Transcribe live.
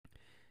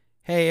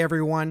Hey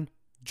everyone,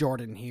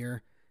 Jordan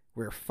here.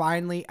 We're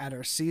finally at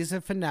our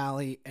season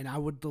finale, and I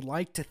would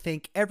like to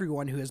thank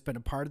everyone who has been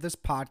a part of this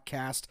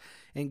podcast,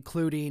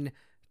 including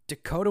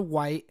Dakota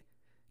White,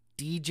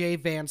 DJ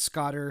Van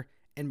Scotter,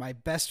 and my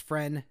best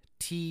friend,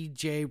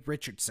 TJ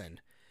Richardson.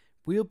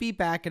 We'll be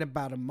back in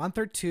about a month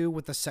or two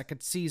with the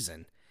second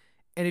season.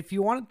 And if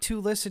you wanted to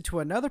listen to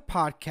another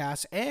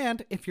podcast,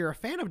 and if you're a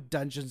fan of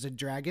Dungeons &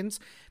 Dragons,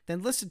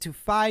 then listen to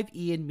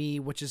 5E and Me,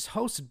 which is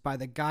hosted by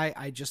the guy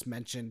I just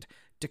mentioned,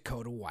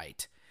 Dakota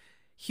White.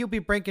 He'll be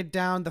breaking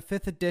down the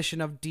 5th edition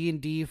of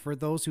D&D for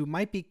those who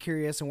might be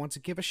curious and want to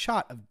give a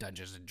shot of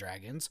Dungeons &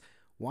 Dragons.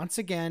 Once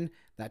again,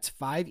 that's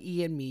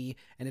 5E and Me,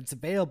 and it's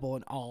available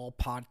in all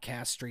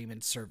podcast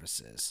streaming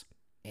services.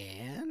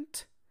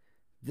 And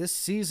this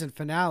season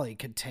finale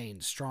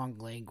contains strong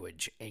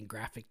language and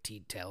graphic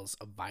details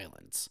of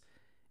violence.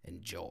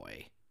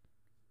 Enjoy.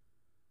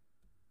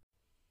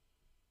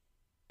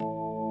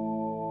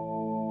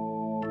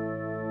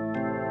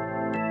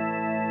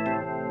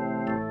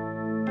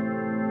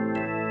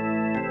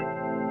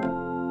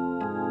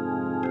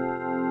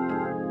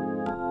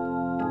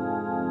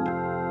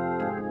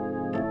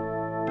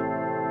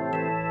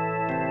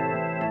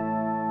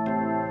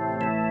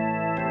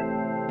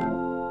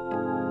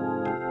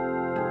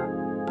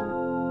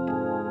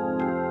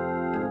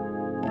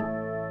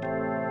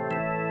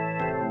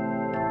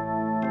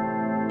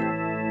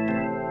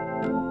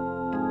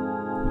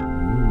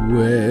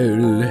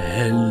 Well,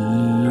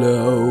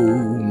 hello,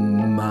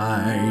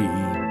 my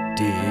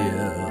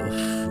dear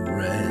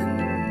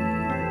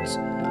friends.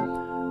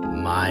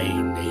 My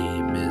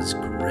name is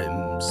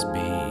Grimsby,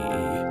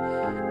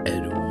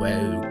 and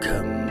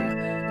welcome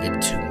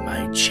into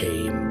my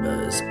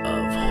chambers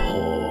of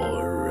horror.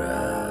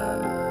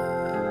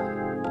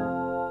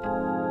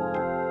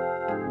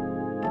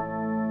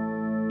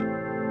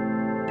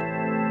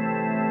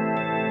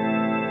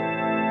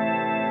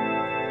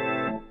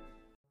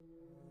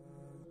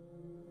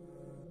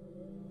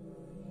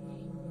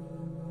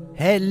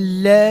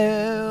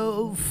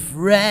 Hello,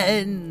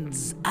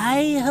 friends.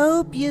 I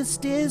hope you're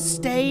still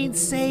staying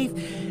safe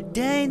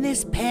during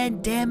this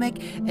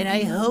pandemic, and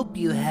I hope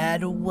you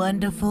had a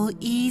wonderful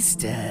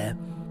Easter.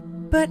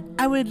 But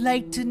I would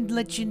like to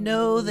let you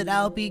know that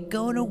I'll be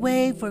going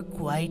away for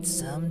quite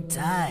some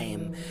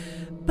time.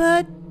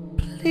 But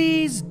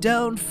please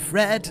don't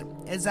fret,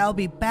 as I'll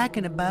be back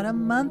in about a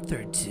month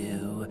or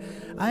two.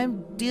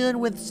 I'm dealing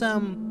with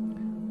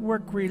some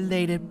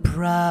work-related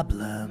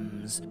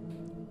problems.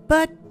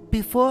 But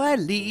before I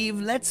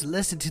leave, let's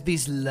listen to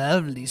these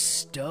lovely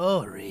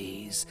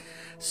stories.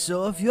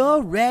 So if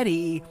you're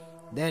ready,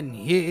 then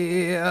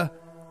here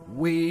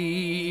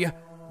we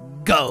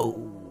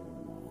go.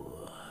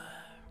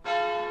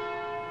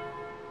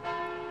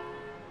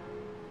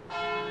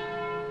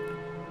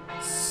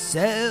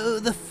 So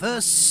the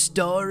first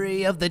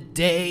story of the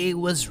day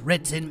was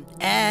written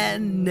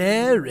and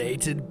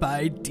narrated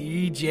by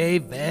DJ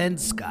Van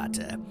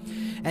Scotter,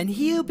 and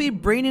he'll be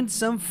bringing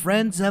some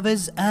friends of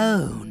his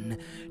own,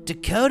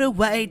 Dakota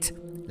White,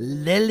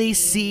 Lily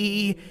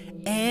C.,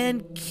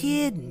 and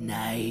Kid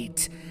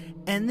Knight.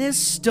 And this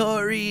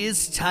story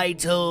is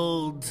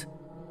titled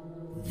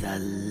The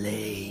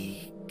Lake.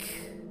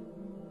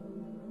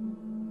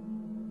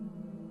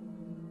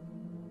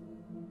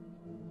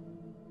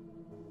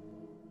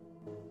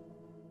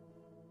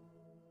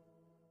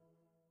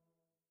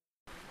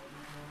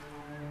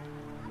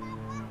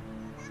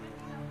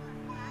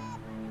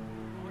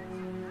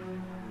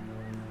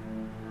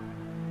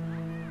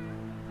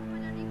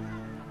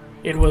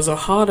 It was a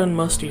hot and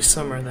musty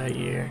summer that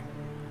year.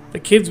 The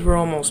kids were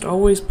almost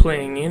always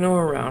playing in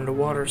or around a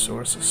water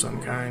source of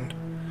some kind.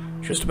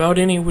 Just about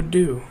any would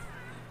do.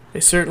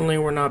 They certainly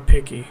were not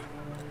picky.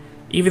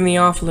 Even the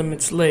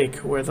off-limits lake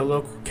where the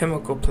local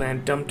chemical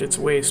plant dumped its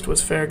waste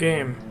was fair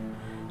game.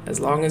 As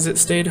long as it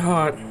stayed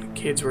hot,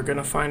 kids were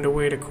gonna find a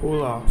way to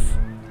cool off.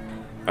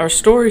 Our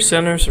story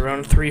centers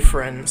around 3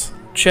 friends,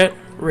 Chet,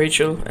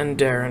 Rachel, and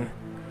Darren.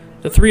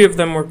 The 3 of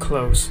them were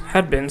close,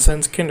 had been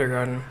since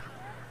kindergarten.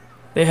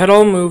 They had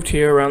all moved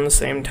here around the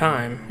same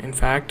time. In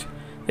fact,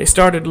 they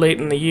started late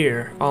in the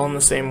year, all in the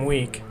same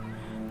week.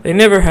 They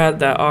never had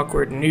that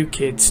awkward new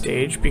kid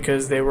stage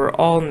because they were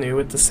all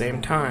new at the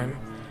same time,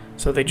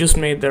 so they just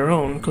made their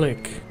own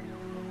clique.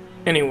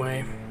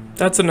 Anyway,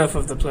 that's enough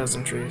of the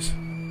pleasantries.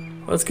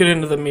 Let's get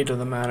into the meat of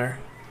the matter.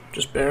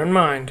 Just bear in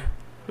mind,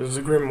 this is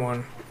a grim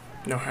one.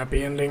 No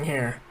happy ending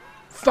here.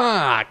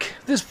 Fuck!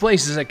 This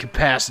place is at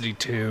capacity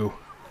too.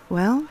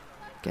 Well,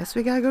 guess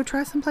we gotta go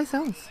try someplace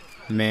else.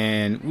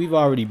 Man, we've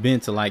already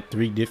been to like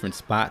 3 different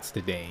spots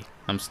today.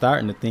 I'm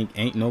starting to think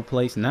ain't no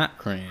place not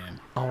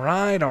crammed.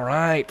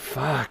 Alright,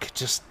 fuck.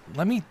 Just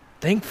let me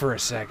think for a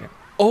second.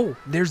 Oh,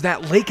 there's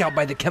that lake out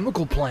by the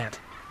chemical plant.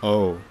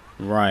 Oh,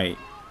 right.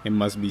 It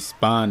must be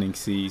spawning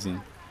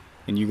season.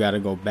 And you gotta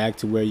go back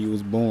to where you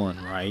was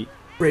born, right?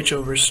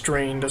 Rachel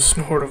restrained a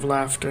snort of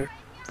laughter.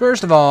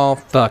 First of all,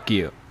 fuck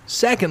you.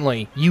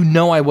 Secondly, you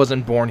know I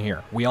wasn't born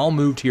here. We all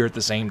moved here at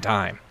the same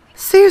time.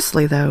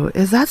 Seriously though,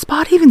 is that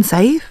spot even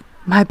safe?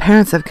 My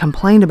parents have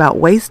complained about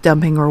waste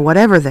dumping or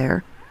whatever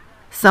there.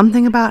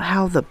 Something about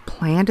how the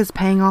plant is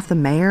paying off the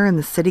mayor and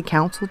the city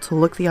council to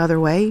look the other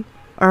way?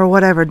 Or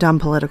whatever dumb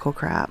political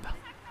crap.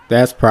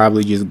 That's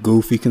probably just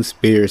goofy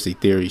conspiracy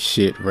theory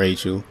shit,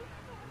 Rachel.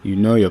 You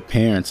know your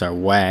parents are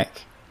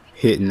whack.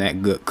 Hitting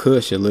that good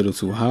cush a little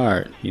too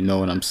hard, you know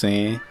what I'm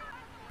saying?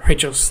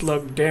 Rachel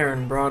slugged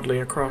Darren broadly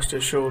across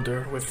his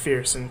shoulder with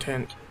fierce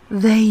intent.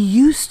 They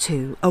used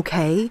to,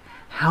 okay?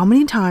 How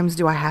many times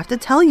do I have to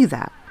tell you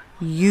that?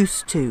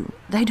 Used to.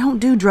 They don't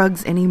do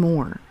drugs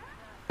anymore.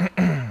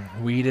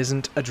 Weed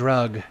isn't a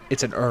drug,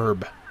 it's an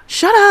herb.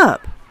 Shut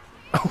up!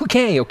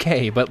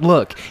 Okay, but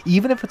look,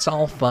 even if it's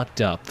all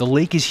fucked up, the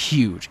lake is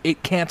huge.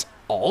 It can't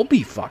all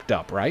be fucked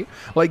up, right?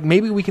 Like,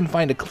 maybe we can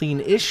find a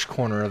clean-ish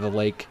corner of the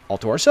lake all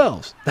to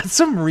ourselves. That's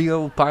some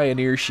real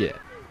pioneer shit.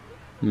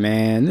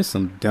 Man, this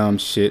some dumb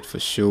shit for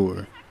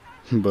sure.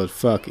 But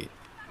fuck it.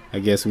 I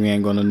guess we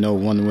ain't gonna know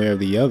one way or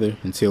the other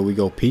until we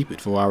go peep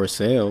it for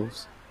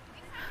ourselves.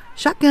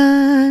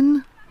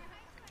 Shotgun!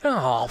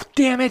 Oh,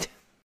 damn it!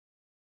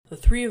 The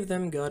three of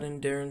them got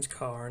in Darren's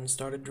car and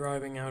started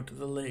driving out to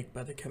the lake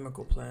by the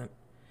chemical plant.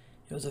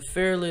 It was a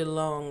fairly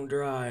long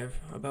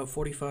drive, about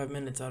 45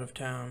 minutes out of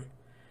town.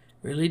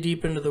 Really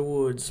deep into the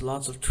woods,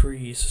 lots of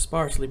trees,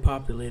 sparsely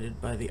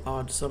populated by the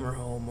odd summer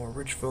home or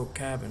rich folk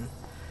cabin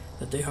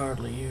that they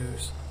hardly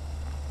use.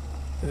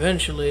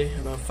 Eventually,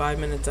 about 5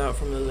 minutes out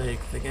from the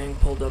lake, the gang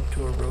pulled up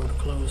to a road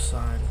closed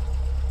sign.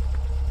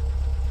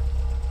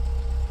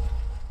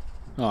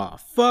 Aw,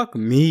 fuck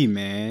me,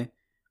 man.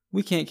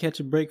 We can't catch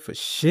a break for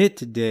shit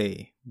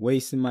today.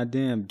 Wasting my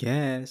damn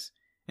gas.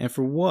 And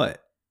for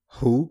what?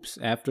 Hoops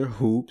after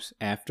hoops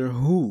after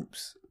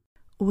hoops.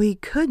 We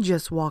could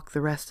just walk the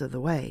rest of the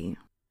way.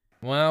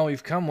 Well,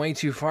 we've come way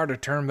too far to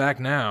turn back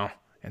now.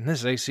 And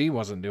this AC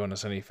wasn't doing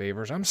us any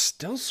favors. I'm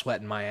still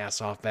sweating my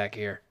ass off back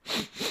here.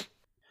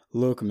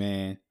 Look,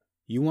 man.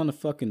 You wanna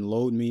fucking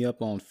load me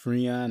up on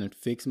Freon and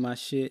fix my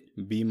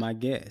shit? Be my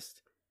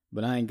guest.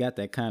 But I ain't got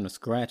that kind of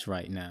scratch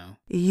right now.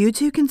 You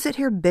two can sit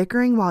here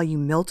bickering while you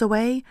melt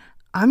away.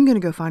 I'm gonna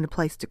go find a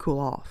place to cool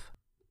off.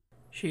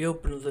 She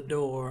opened the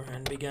door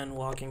and began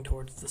walking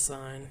towards the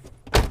sign.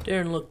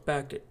 Darren looked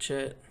back at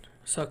Chet,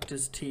 sucked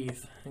his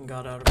teeth, and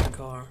got out of the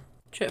car.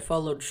 Chet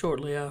followed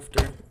shortly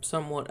after,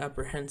 somewhat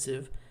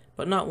apprehensive,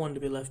 but not one to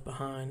be left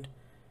behind.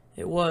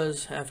 It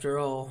was, after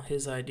all,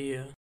 his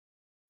idea.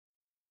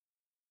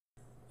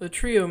 The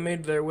trio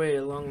made their way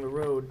along the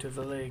road to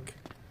the lake,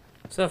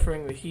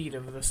 suffering the heat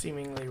of the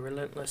seemingly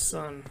relentless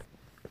sun.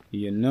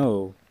 You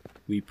know,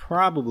 we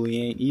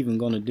probably ain't even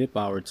gonna dip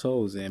our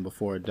toes in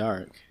before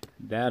dark.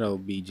 That'll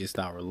be just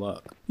our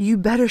luck. You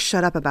better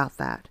shut up about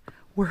that.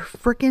 We're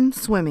frickin'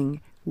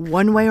 swimming,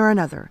 one way or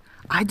another.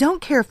 I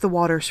don't care if the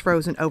water's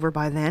frozen over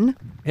by then.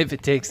 If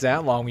it takes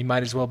that long, we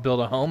might as well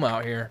build a home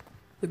out here.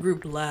 The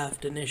group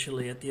laughed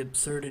initially at the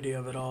absurdity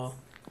of it all,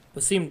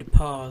 but seemed to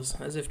pause,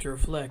 as if to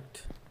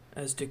reflect,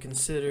 as to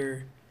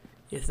consider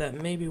if that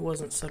maybe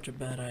wasn't such a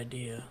bad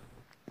idea.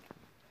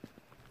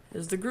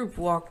 As the group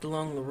walked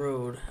along the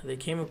road, they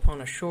came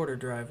upon a shorter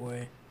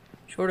driveway,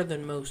 shorter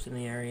than most in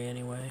the area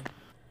anyway,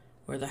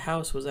 where the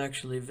house was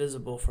actually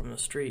visible from the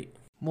street.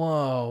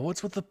 Whoa,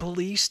 what's with the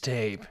police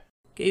tape?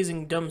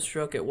 Gazing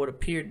dumbstruck at what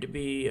appeared to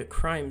be a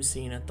crime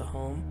scene at the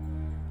home,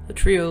 the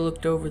trio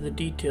looked over the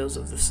details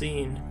of the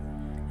scene.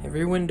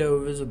 Every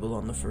window visible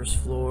on the first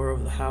floor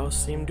of the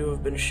house seemed to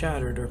have been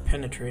shattered or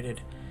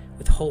penetrated,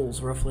 with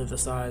holes roughly the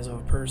size of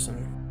a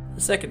person. The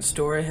second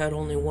story had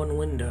only one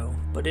window,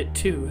 but it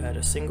too had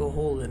a single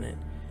hole in it,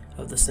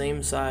 of the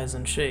same size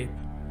and shape.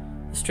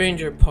 The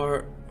stranger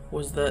part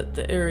was that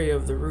the area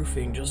of the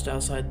roofing just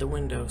outside the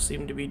window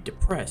seemed to be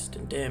depressed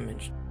and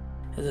damaged,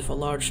 as if a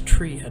large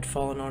tree had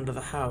fallen onto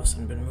the house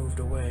and been moved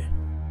away.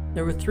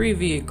 There were 3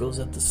 vehicles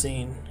at the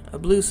scene, a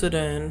blue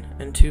sedan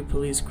and 2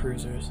 police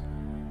cruisers.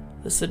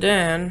 The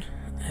sedan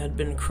had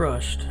been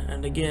crushed,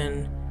 and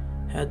again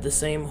had the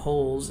same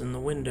holes in the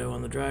window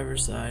on the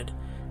driver's side,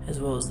 as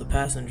well as the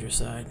passenger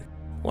side.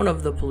 One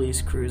of the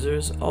police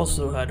cruisers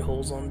also had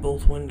holes on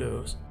both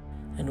windows,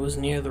 and was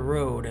near the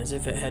road as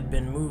if it had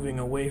been moving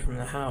away from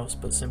the house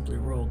but simply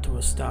rolled to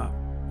a stop.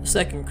 The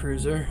second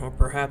cruiser, or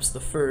perhaps the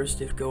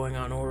first if going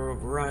on order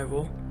of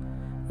arrival,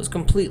 was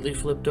completely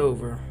flipped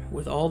over,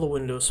 with all the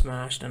windows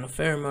smashed and a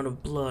fair amount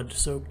of blood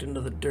soaked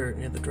into the dirt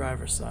near the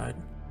driver's side.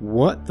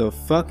 What the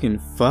fucking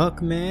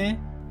fuck, man?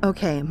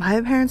 Okay,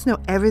 my parents know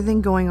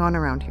everything going on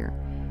around here,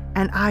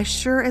 and I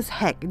sure as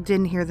heck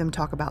didn't hear them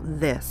talk about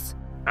this.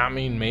 I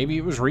mean, maybe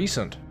it was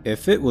recent.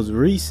 If it was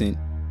recent,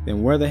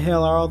 then where the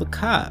hell are all the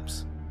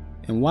cops?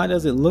 And why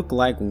does it look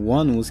like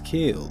one was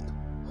killed?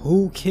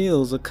 Who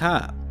kills a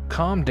cop?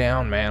 Calm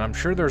down, man. I'm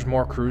sure there's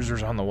more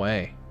cruisers on the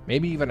way.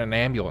 Maybe even an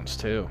ambulance,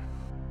 too.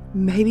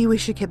 Maybe we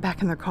should get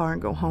back in their car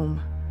and go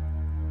home.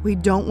 We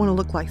don't want to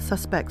look like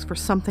suspects for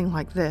something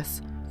like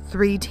this.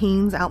 3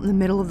 teens out in the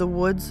middle of the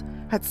woods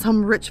at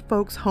some rich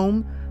folks'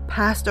 home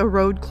past a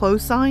road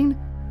close sign?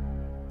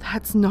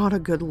 That's not a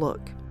good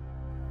look.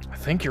 I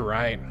think you're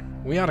right.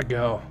 We ought to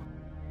go.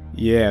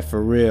 Yeah,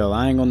 for real.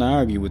 I ain't gonna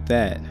argue with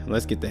that.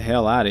 Let's get the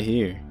hell out of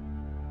here.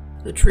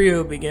 The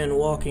trio began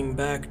walking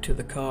back to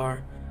the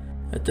car,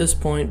 At this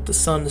point, the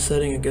sun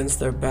setting against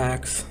their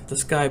backs, the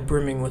sky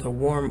brimming with a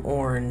warm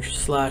orange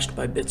slashed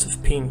by bits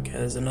of pink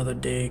as another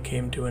day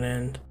came to an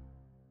end.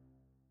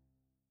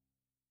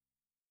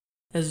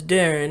 As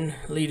Darren,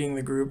 leading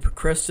the group,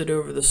 crested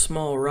over the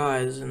small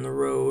rise in the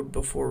road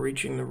before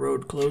reaching the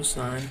road close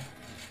sign,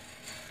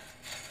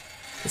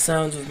 the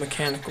sounds of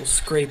mechanical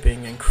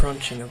scraping and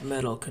crunching of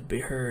metal could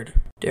be heard.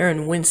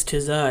 Darren winced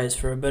his eyes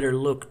for a better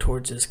look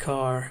towards his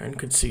car and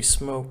could see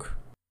smoke.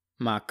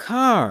 My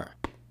car!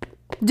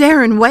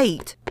 Darren,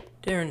 wait!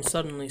 Darren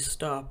suddenly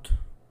stopped.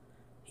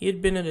 He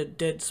had been at a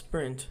dead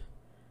sprint.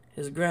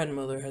 His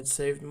grandmother had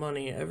saved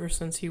money ever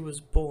since he was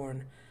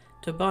born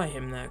to buy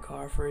him that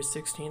car for his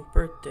 16th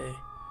birthday,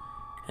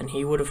 and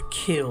he would have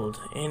killed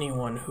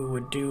anyone who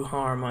would do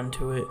harm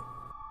unto it.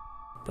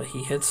 But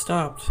he had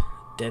stopped,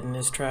 dead in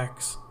his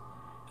tracks.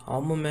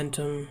 All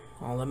momentum,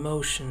 all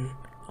emotion,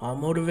 all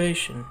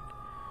motivation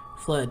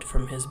fled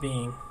from his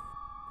being.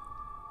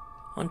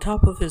 On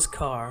top of his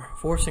car,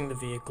 forcing the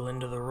vehicle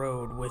into the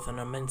road with an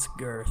immense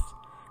girth,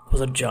 was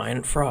a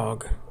giant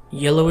frog,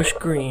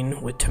 yellowish-green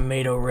with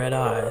tomato-red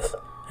eyes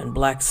and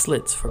black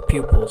slits for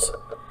pupils,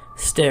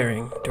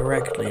 staring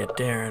directly at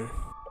Darren.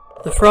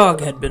 The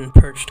frog had been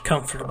perched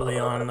comfortably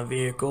on the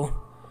vehicle,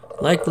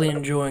 likely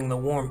enjoying the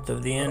warmth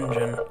of the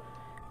engine,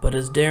 but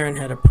as Darren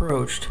had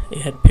approached,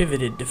 it had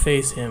pivoted to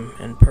face him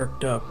and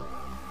perked up.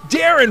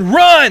 Darren,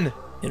 run!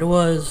 It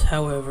was,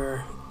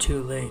 however,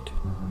 too late.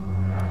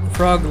 The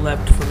frog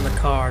leapt from the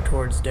car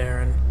towards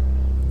Darren,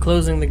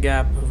 closing the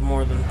gap of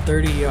more than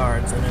 30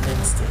 yards in an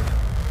instant.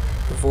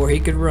 Before he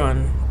could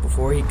run,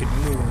 before he could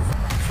move,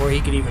 before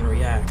he could even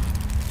react,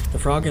 the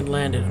frog had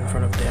landed in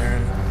front of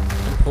Darren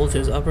and pulled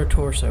his upper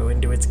torso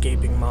into its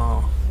gaping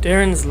maw.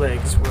 Darren's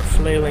legs were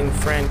flailing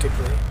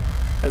frantically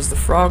as the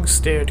frog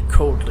stared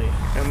coldly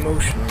and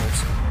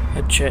motionless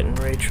at Chet and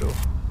Rachel.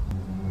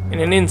 In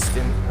an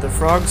instant, the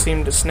frog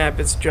seemed to snap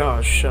its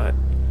jaws shut,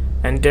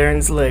 and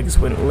Darren's legs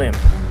went limp,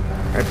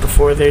 right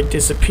before they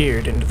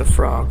disappeared into the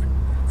frog,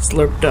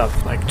 slurped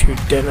up like two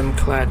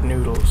denim-clad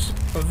noodles.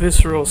 A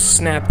visceral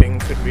snapping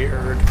could be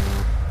heard.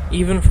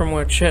 Even from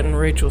where Chet and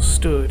Rachel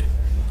stood,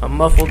 a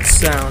muffled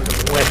sound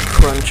of wet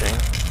crunching.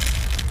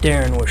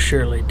 Darren was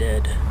surely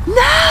dead.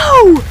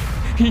 No!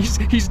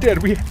 He's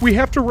dead. We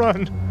have to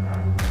run.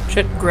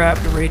 Chet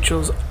grabbed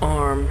Rachel's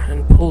arm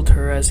and pulled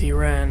her as he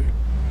ran.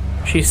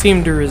 She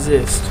seemed to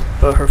resist,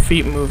 but her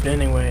feet moved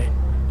anyway,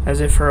 as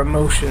if her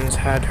emotions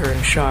had her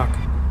in shock,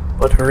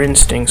 but her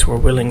instincts were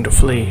willing to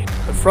flee.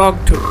 The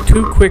frog took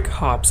 2 quick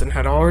hops and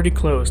had already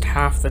closed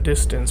half the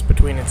distance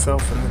between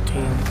itself and the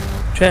team.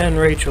 Chet and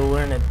Rachel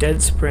were in a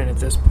dead sprint at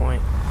this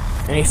point.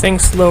 Anything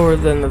slower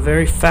than the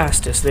very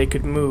fastest they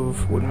could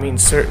move would mean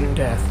certain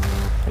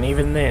death, and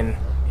even then,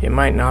 it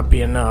might not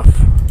be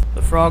enough.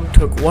 The frog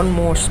took one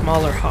more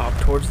smaller hop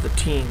towards the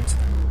teens,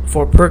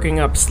 before perking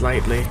up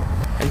slightly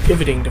and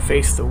pivoting to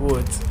face the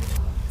woods.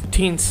 The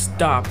teens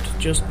stopped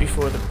just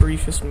before the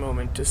briefest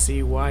moment to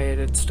see why it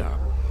had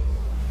stopped.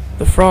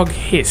 The frog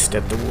hissed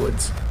at the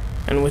woods,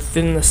 and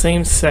within the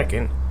same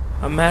second,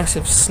 a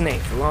massive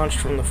snake launched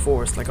from the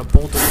forest like a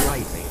bolt of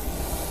lightning.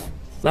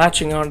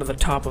 Latching onto the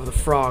top of the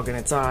frog in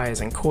its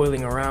eyes and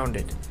coiling around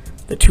it,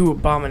 the 2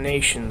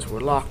 abominations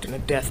were locked in a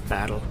death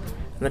battle,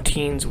 and the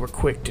teens were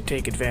quick to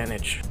take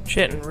advantage.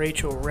 Chet and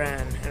Rachel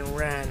ran and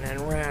ran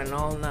and ran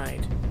all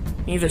night.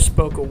 Neither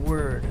spoke a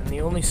word, and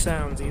the only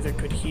sounds either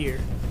could hear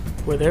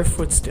were their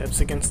footsteps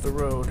against the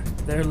road,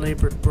 their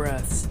labored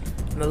breaths,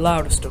 and the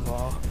loudest of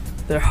all,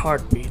 their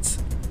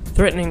heartbeats,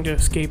 threatening to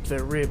escape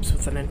their ribs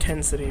with an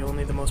intensity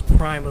only the most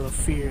primal of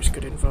fears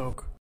could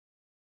invoke.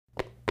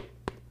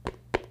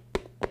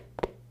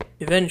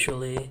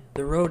 Eventually,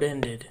 the road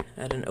ended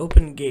at an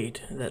open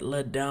gate that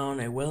led down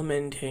a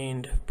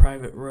well-maintained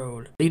private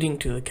road leading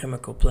to the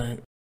chemical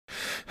plant.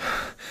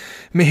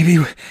 Maybe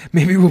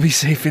we'll be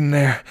safe in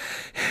there.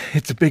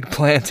 It's a big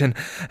plant, and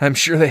I'm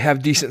sure they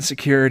have decent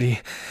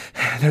security.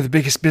 They're the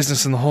biggest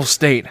business in the whole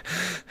state.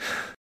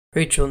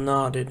 Rachel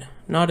nodded,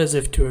 not as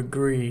if to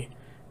agree,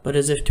 but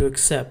as if to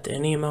accept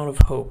any amount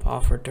of hope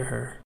offered to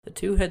her. The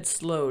 2 had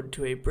slowed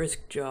to a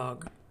brisk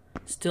jog,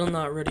 still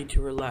not ready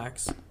to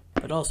relax,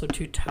 but also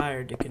too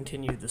tired to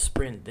continue the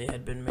sprint they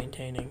had been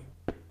maintaining.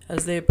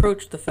 As they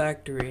approached the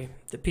factory,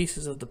 the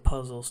pieces of the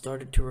puzzle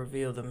started to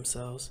reveal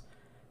themselves,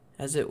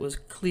 as it was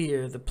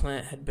clear the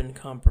plant had been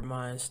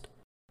compromised.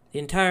 The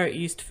entire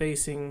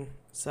east-facing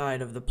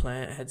side of the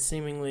plant had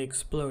seemingly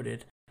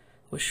exploded,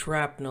 with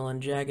shrapnel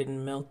and jagged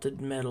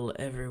melted metal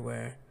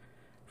everywhere.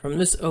 From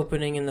this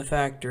opening in the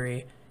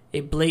factory,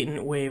 a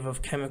blatant wave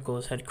of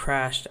chemicals had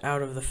crashed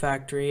out of the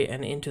factory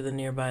and into the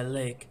nearby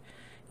lake,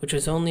 which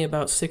was only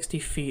about 60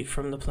 feet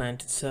from the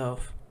plant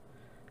itself.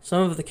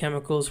 Some of the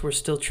chemicals were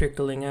still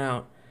trickling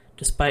out,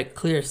 despite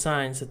clear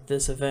signs that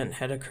this event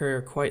had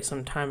occurred quite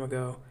some time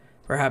ago,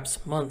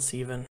 perhaps months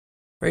even.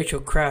 Rachel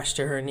crashed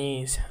to her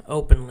knees,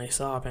 openly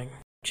sobbing.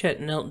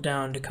 Chet knelt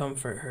down to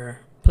comfort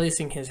her,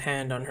 placing his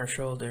hand on her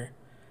shoulder,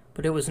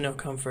 but it was no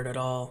comfort at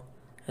all,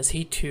 as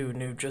he too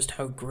knew just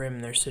how grim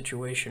their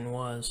situation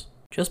was.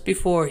 Just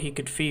before he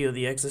could feel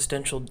the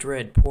existential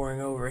dread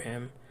pouring over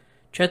him,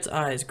 Chet's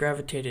eyes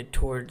gravitated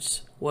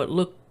towards what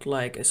looked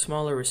like a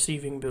smaller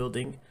receiving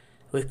building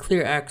with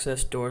clear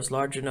access doors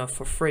large enough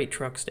for freight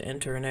trucks to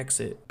enter and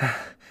exit.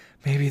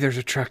 Maybe there's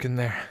a truck in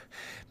there,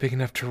 big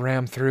enough to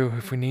ram through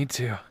if we need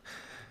to.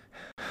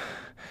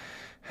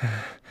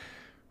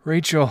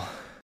 Rachel.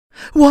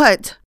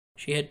 What?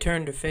 She had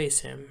turned to face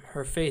him,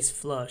 her face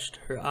flushed,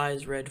 her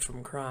eyes red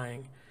from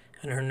crying,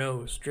 and her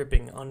nose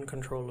dripping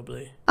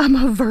uncontrollably. I'm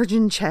a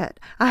virgin, Chet.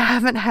 I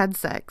haven't had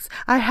sex.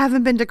 I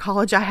haven't been to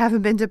college. I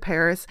haven't been to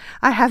Paris.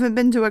 I haven't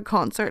been to a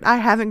concert. I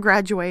haven't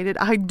graduated.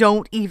 I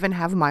don't even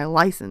have my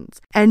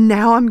license. And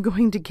now I'm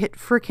going to get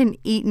frickin'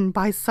 eaten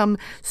by some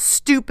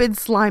stupid,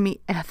 slimy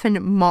effing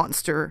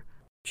monster.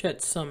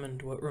 Chet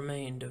summoned what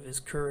remained of his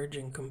courage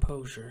and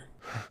composure.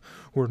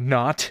 We're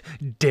not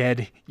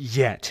dead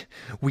yet.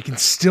 We can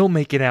still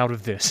make it out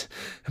of this,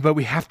 but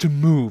we have to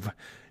move.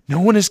 No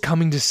one is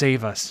coming to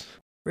save us.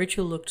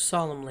 Rachel looked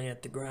solemnly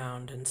at the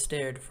ground and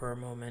stared for a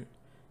moment,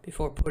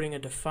 before putting a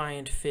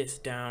defiant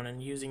fist down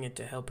and using it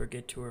to help her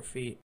get to her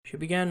feet. She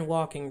began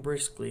walking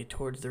briskly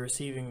towards the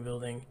receiving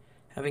building,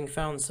 having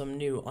found some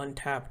new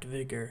untapped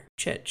vigor.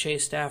 Chet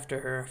chased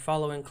after her,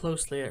 following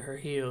closely at her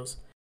heels,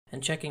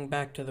 and checking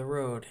back to the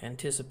road,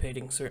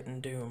 anticipating certain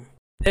doom.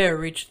 The pair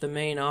reached the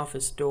main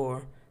office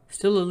door,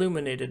 still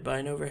illuminated by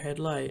an overhead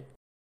light.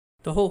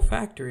 The whole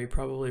factory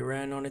probably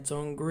ran on its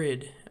own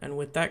grid, and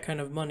with that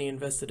kind of money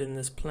invested in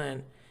this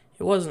plant,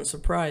 it wasn't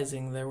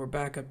surprising there were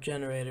backup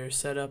generators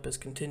set up as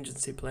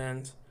contingency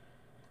plans.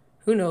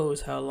 Who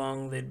knows how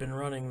long they'd been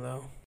running,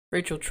 though.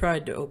 Rachel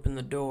tried to open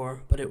the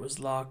door, but it was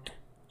locked.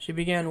 She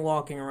began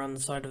walking around the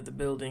side of the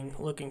building,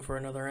 looking for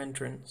another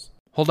entrance.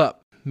 Hold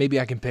up. Maybe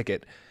I can pick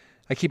it.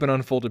 I keep an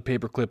unfolded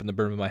paperclip in the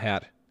brim of my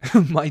hat.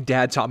 My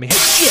dad taught me.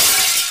 Shit!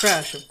 A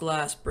crash of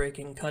glass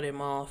breaking cut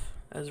him off,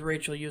 as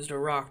Rachel used a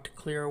rock to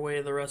clear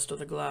away the rest of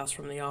the glass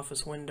from the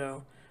office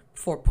window,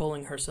 before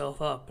pulling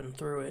herself up and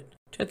through it.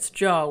 Chet's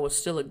jaw was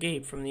still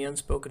agape from the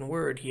unspoken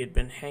word he had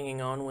been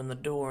hanging on when the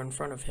door in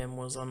front of him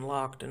was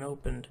unlocked and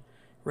opened,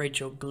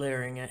 Rachel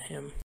glaring at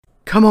him.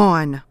 Come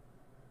on.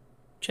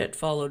 Chet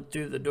followed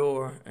through the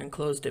door and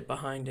closed it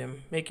behind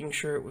him, making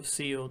sure it was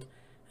sealed,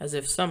 as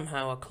if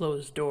somehow a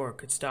closed door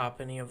could stop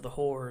any of the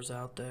horrors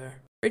out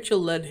there. Rachel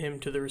led him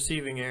to the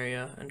receiving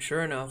area, and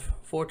sure enough,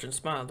 fortune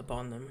smiled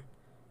upon them,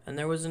 and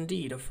there was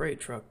indeed a freight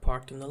truck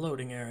parked in the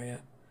loading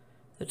area.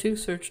 The two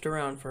searched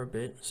around for a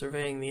bit,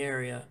 surveying the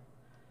area.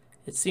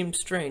 It seemed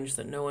strange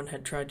that no one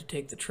had tried to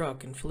take the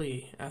truck and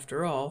flee.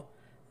 After all,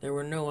 there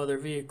were no other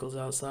vehicles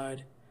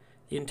outside.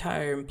 The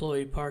entire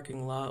employee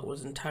parking lot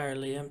was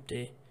entirely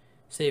empty,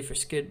 save for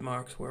skid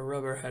marks where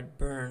rubber had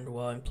burned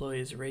while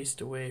employees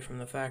raced away from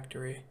the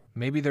factory.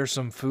 Maybe there's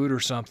some food or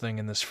something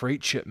in this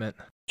freight shipment.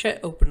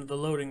 Chet opened the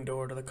loading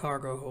door to the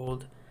cargo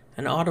hold,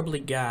 and audibly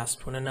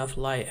gasped when enough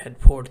light had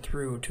poured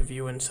through to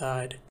view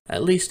inside.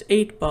 At least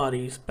 8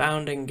 bodies,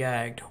 bound and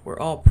gagged, were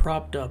all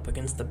propped up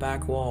against the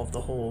back wall of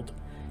the hold,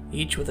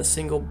 each with a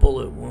single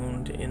bullet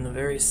wound in the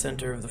very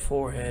center of the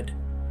forehead.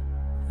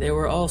 They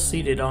were all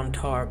seated on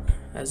tarp,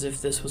 as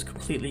if this was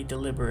completely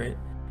deliberate,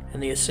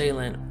 and the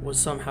assailant was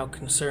somehow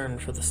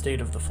concerned for the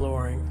state of the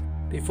flooring.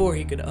 Before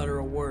he could utter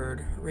a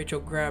word,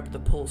 Rachel grabbed the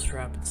pull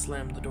strap and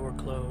slammed the door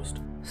closed.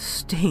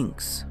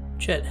 Stinks.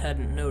 Chet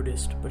hadn't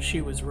noticed, but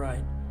she was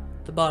right.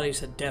 The bodies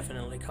had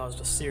definitely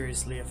caused a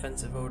seriously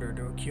offensive odor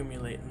to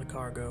accumulate in the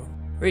cargo.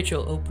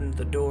 Rachel opened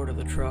the door to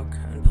the truck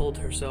and pulled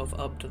herself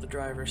up to the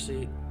driver's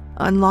seat.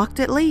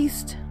 Unlocked at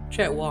least.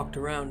 Chet walked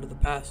around to the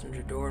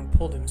passenger door and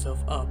pulled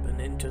himself up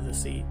and into the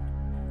seat.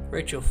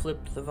 Rachel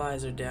flipped the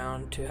visor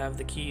down to have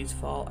the keys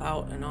fall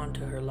out and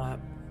onto her lap.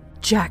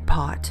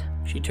 Jackpot.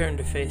 She turned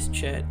to face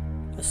Chet,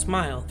 a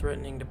smile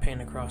threatening to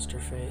paint across her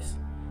face,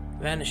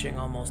 vanishing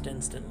almost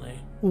instantly.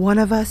 One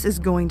of us is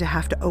going to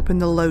have to open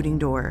the loading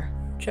door.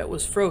 Chet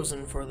was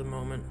frozen for the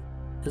moment,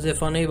 as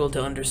if unable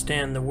to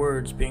understand the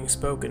words being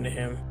spoken to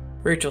him.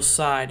 Rachel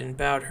sighed and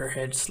bowed her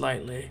head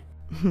slightly.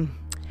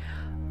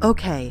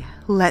 Okay,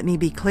 let me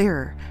be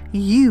clearer.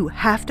 You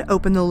have to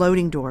open the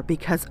loading door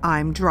because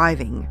I'm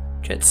driving.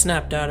 Chet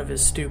snapped out of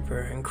his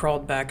stupor and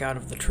crawled back out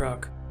of the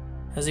truck.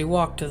 As he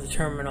walked to the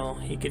terminal,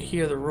 he could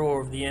hear the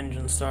roar of the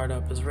engine start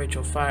up as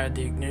Rachel fired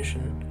the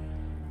ignition.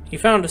 He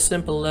found a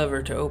simple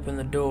lever to open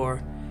the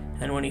door,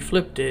 and when he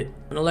flipped it,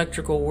 an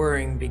electrical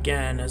whirring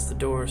began as the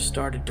doors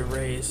started to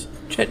raise.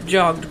 Chet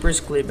jogged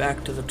briskly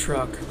back to the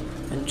truck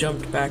and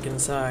jumped back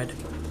inside,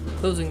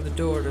 closing the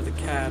door to the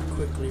cab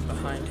quickly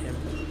behind him.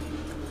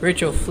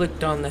 Rachel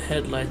flicked on the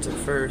headlights at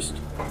first,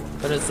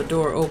 but as the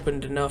door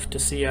opened enough to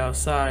see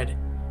outside,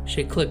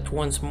 she clicked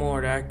once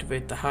more to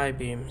activate the high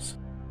beams.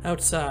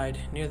 Outside,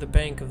 near the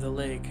bank of the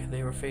lake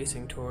they were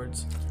facing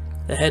towards,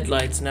 the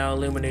headlights now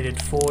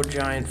illuminated 4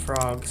 giant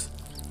frogs,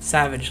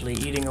 savagely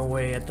eating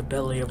away at the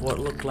belly of what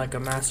looked like a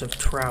massive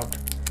trout.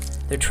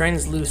 Their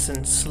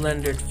translucent,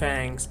 slender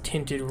fangs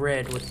tinted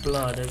red with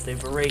blood as they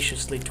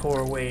voraciously tore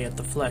away at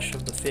the flesh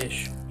of the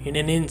fish. In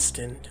an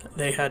instant,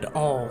 they had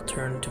all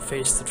turned to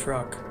face the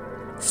truck,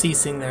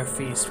 ceasing their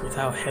feast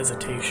without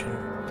hesitation.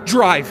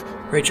 Drive!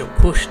 Rachel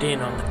pushed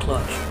in on the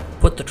clutch,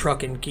 put the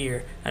truck in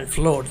gear, and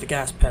floored the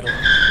gas pedal,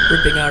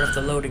 ripping out of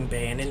the loading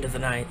bay and into the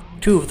night.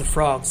 Two of the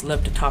frogs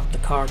leapt atop the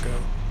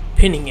cargo,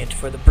 pinning it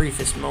for the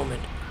briefest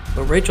moment,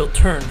 but Rachel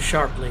turned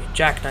sharply,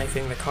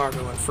 jackknifing the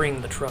cargo and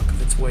freeing the truck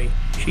of its weight.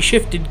 She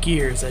shifted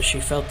gears as she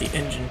felt the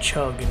engine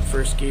chug in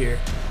first gear,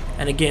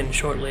 and again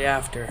shortly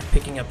after,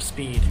 picking up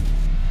speed.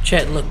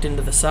 Chet looked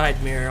into the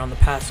side mirror on the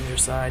passenger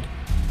side,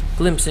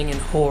 glimpsing in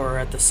horror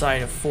at the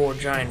sight of 4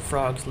 giant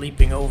frogs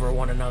leaping over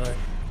one another,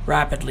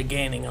 rapidly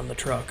gaining on the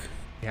truck.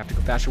 We have to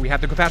go faster, we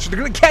have to go faster, they're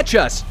gonna catch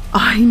us!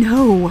 I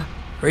know.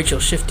 Rachel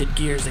shifted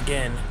gears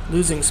again,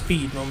 losing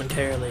speed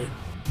momentarily.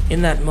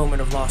 In that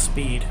moment of lost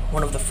speed,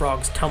 one of the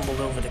frogs tumbled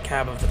over the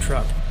cab of the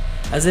truck,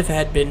 as if it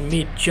had been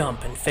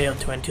mid-jump and failed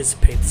to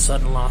anticipate the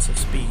sudden loss of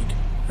speed.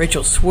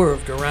 Rachel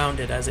swerved around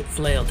it as it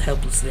flailed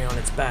helplessly on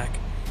its back,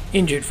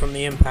 injured from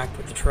the impact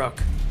with the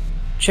truck.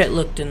 Chet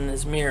looked in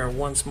his mirror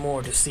once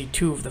more to see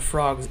 2 of the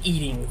frogs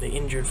eating the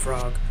injured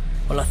frog,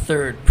 while a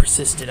third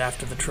persisted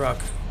after the truck.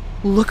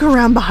 Look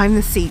around behind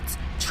the seats.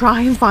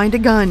 Try and find a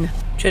gun.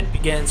 Chet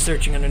began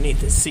searching underneath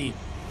his seat.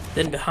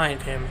 Then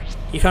behind him,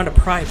 he found a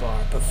pry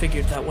bar, but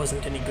figured that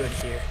wasn't any good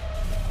here.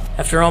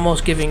 After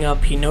almost giving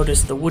up, he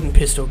noticed the wooden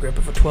pistol grip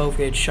of a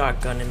 12-gauge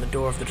shotgun in the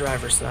door of the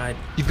driver's side.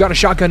 You've got a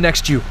shotgun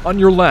next to you, on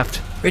your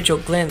left. Rachel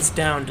glanced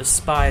down to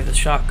spy the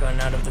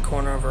shotgun out of the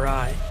corner of her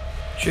eye.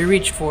 She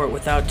reached for it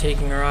without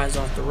taking her eyes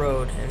off the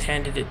road and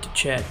handed it to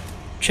Chet.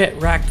 Chet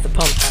racked the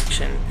pump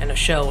action, and a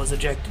shell was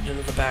ejected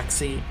into the back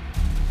seat.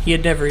 He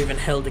had never even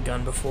held a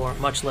gun before,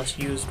 much less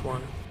used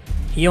one.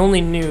 He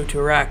only knew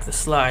to rack the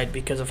slide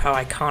because of how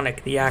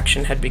iconic the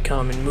action had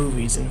become in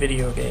movies and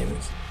video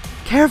games.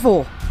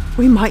 Careful.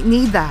 We might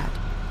need that.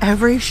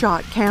 Every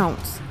shot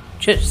counts.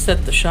 Chet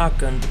set the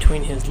shotgun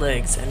between his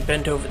legs and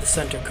bent over the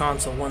center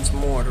console once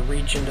more to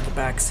reach into the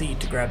back seat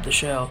to grab the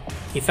shell.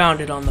 He found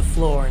it on the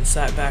floor and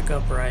sat back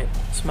upright,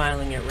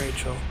 smiling at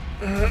Rachel.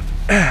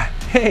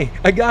 Hey,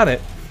 I got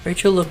it.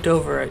 Rachel looked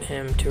over at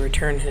him to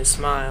return his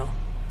smile,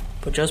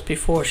 but just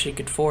before she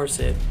could force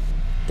it,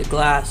 the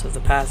glass of the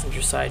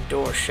passenger side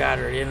door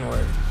shattered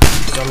inward,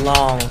 as a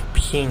long,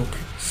 pink,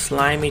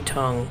 slimy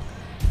tongue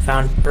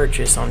found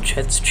purchase on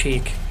Chet's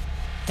cheek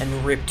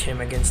and ripped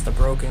him against the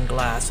broken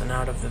glass and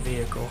out of the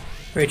vehicle.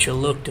 Rachel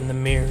looked in the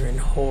mirror in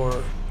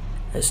horror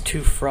as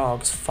 2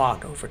 frogs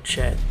fought over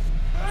Chet,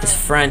 his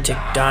frantic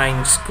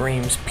dying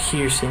screams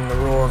piercing the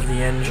roar of the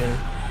engine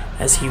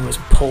as he was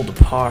pulled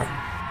apart,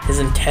 his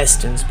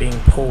intestines being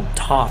pulled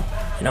taut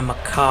in a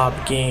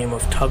macabre game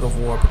of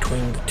tug-of-war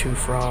between the 2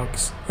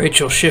 frogs.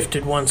 Rachel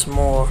shifted once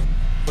more,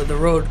 with the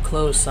road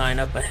closed sign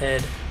up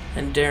ahead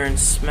and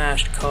Darren's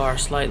smashed car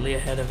slightly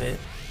ahead of it.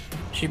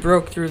 She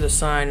broke through the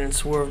sign and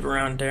swerved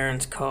around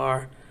Darren's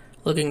car,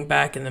 looking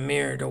back in the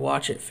mirror to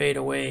watch it fade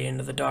away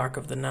into the dark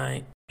of the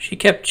night. She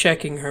kept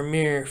checking her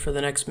mirror for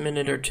the next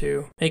minute or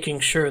 2, making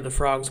sure the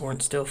frogs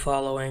weren't still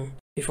following,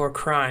 before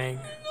crying,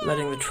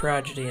 letting the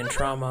tragedy and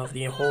trauma of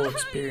the whole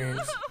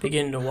experience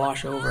begin to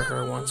wash over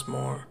her once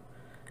more,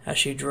 as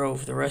she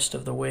drove the rest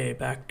of the way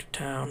back to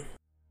town.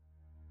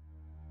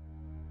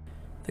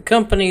 The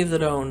company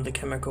that owned the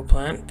chemical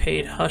plant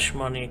paid hush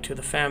money to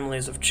the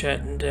families of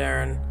Chet and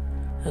Darren,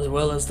 as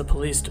well as the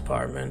police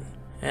department,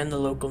 and the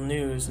local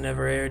news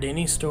never aired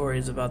any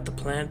stories about the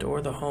plant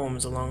or the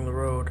homes along the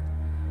road.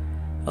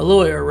 A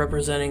lawyer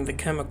representing the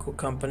chemical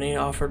company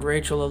offered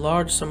Rachel a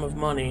large sum of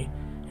money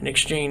in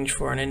exchange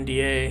for an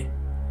NDA,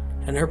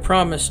 and her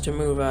promise to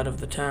move out of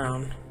the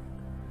town.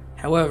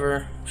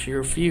 However, she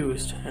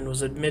refused and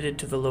was admitted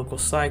to the local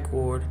psych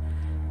ward,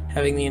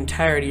 having the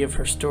entirety of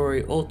her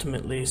story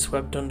ultimately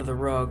swept under the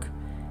rug,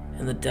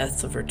 and the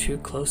deaths of her 2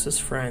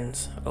 closest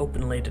friends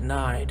openly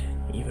denied,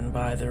 even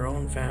by their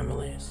own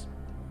families.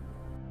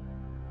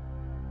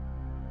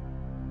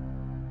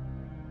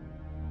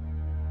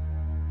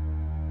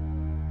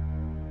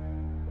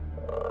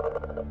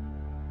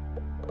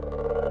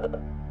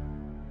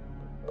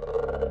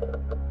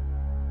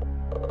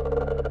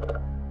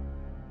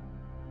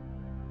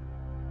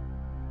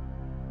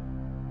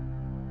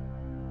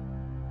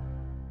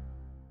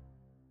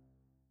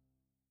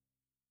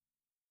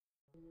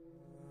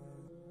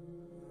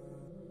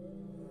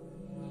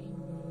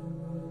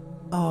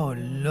 Oh,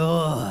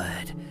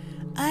 Lord.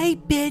 I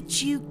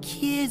bet you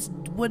kids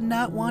would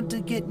not want to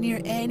get near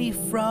any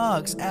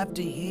frogs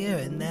after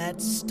hearing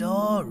that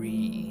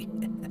story.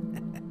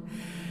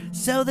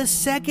 So the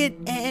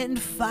second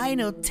and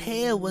final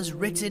tale was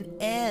written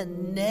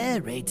and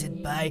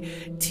narrated by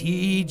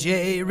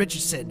T.J.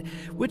 Richardson,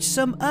 which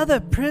some other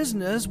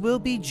prisoners will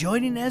be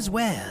joining as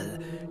well.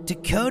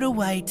 Dakota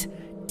White,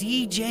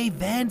 DJ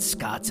Van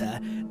Scotter,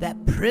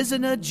 that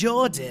prisoner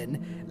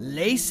Jordan,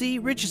 Lacey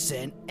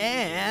Richardson,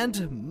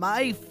 and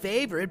my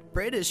favorite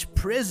British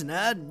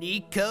prisoner,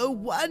 Nico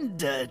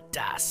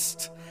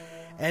Wonderdust.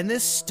 And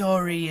this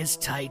story is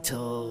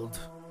titled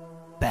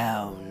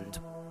Bound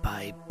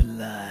by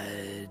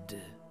Blood.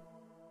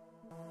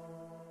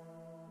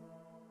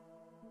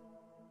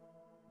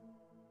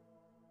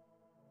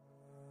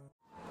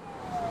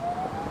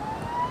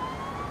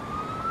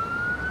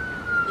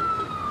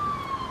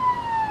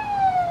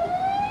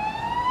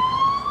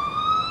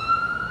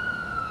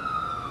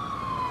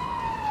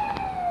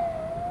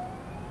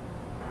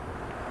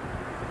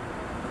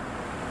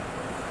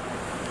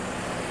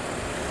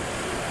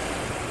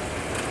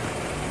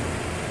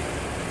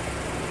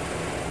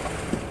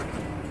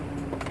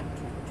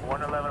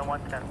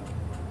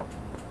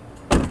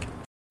 110.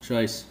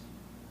 Chase,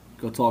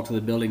 go talk to the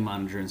building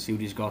manager and see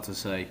what he's got to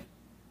say.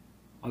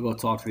 I'll go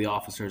talk to the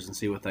officers and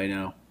see what they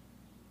know.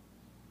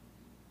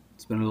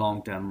 It's been a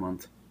long damn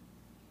month.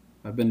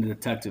 I've been a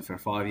detective for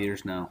 5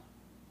 years now,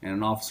 and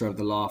an officer of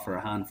the law for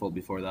a handful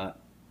before that.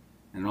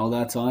 And in all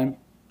that time,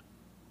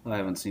 I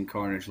haven't seen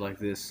carnage like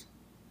this.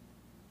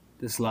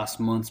 This last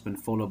month's been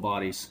full of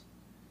bodies.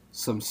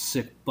 Some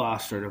sick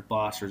bastard of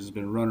bastards has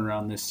been running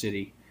around this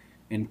city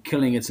and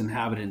killing its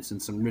inhabitants in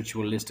some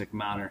ritualistic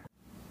manner.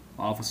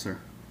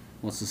 Officer,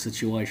 what's the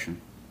situation?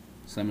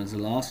 Simmons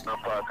lost?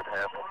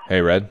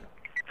 Hey, Red.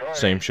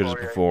 Same shit as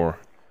before.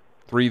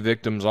 3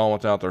 victims, all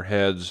without their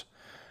heads.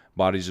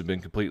 Bodies have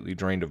been completely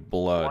drained of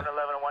blood.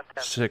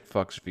 Sick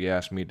fucks if you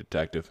ask me,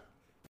 detective.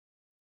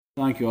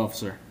 Thank you,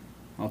 officer.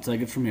 I'll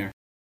take it from here.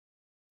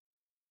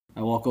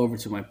 I walk over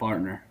to my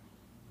partner,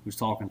 who's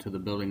talking to the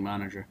building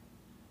manager.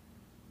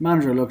 The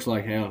manager looks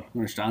like hell,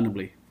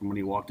 understandably, from when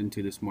he walked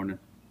into this morning.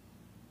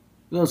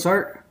 Hello,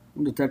 sir.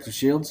 I'm Detective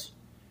Shields.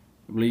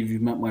 I believe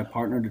you've met my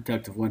partner,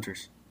 Detective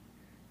Winters.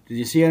 Did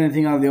you see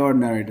anything out of the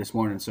ordinary this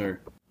morning, sir?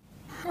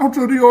 Out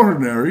of the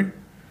ordinary?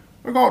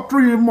 I got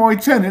 3 of my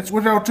tenants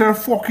without their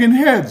fucking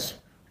heads.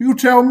 You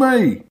tell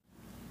me.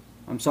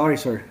 I'm sorry,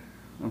 sir.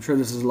 I'm sure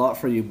this is a lot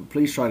for you, but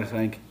please try to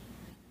think.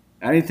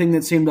 Anything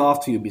that seemed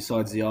off to you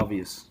besides the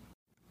obvious?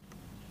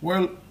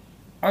 Well,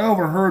 I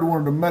overheard one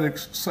of the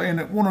medics saying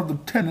that one of the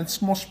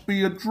tenants must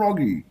be a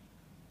druggie.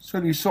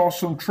 Said he saw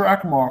some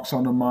track marks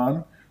on the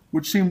man,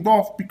 which seemed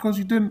off because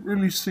he didn't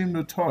really seem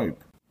the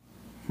type.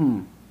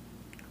 Well,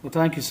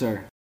 thank you,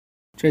 sir.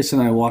 Chase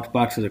and I walked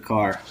back to the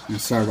car and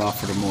started off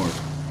for the morgue.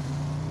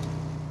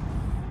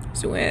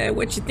 So,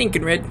 what you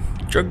thinking, Red?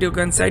 Drug deal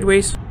gone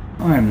sideways?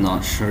 I'm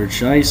not sure,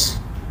 Chase.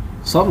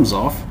 Something's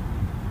off.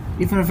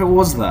 Even if it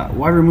was that,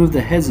 why remove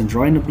the heads and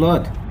drain the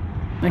blood?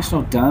 Makes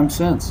no damn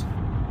sense.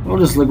 We'll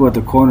just look what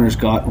the coroner's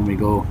got when we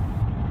go.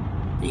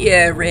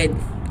 Yeah, Red.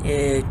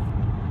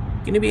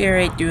 Gonna be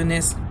alright doing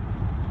this.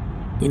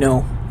 You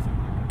know,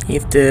 you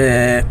have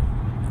to...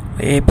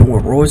 what happened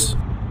with Rose?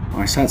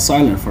 I sat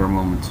silent for a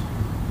moment,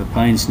 the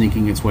pain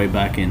sneaking its way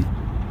back in.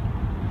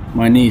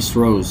 My niece,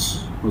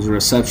 Rose, was a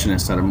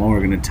receptionist at a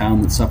morgue in a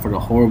town that suffered a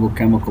horrible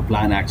chemical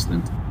plant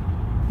accident.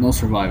 No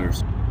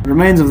survivors. The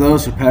remains of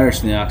those who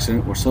perished in the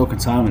accident were so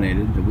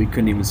contaminated that we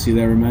couldn't even see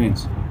their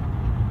remains.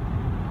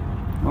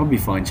 I'll be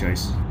fine,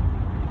 Chase.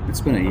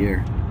 It's been a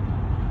year.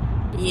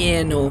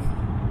 Yeah, no.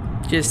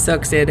 Just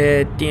sucks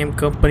that damn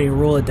company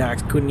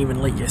Rolodex couldn't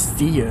even let you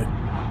see you.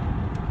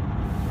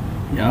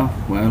 Yeah,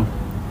 well,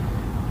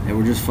 they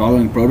were just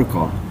following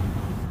protocol.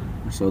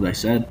 Or so they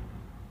said.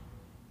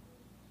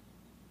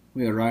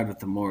 We arrived at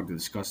the morgue to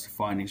discuss the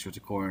findings with the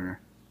coroner.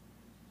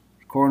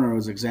 The coroner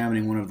was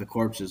examining one of the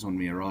corpses when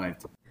we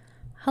arrived.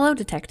 Hello,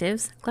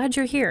 detectives. Glad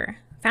you're here.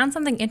 Found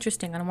something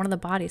interesting on one of the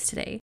bodies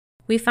today.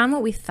 We found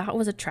what we thought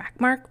was a track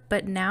mark,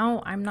 but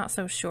now I'm not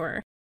so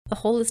sure. The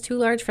hole is too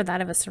large for that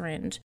of a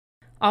syringe.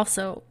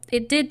 Also,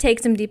 it did take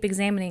some deep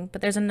examining,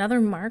 but there's another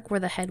mark where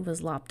the head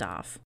was lopped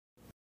off.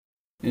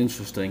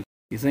 Interesting.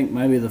 You think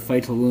maybe the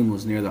fatal wound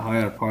was near the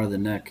higher part of the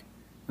neck,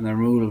 and the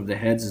removal of the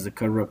heads is to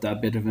cover up that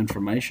bit of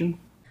information?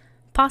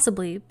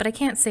 Possibly, but I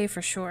can't say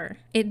for sure.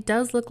 It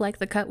does look like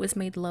the cut was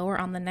made lower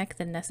on the neck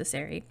than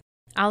necessary.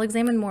 I'll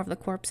examine more of the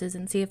corpses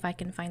and see if I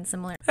can find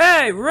similar...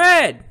 Hey,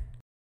 Red!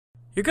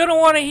 You're gonna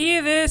want to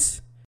hear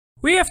this.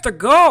 We have to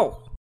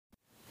go!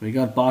 We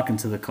got back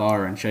into the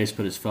car and Chase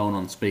put his phone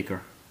on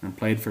speaker and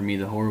played for me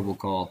the horrible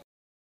call.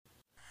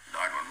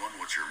 911,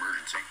 what's your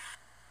emergency?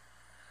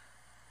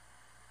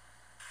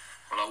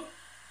 Hello?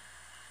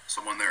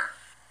 Someone there?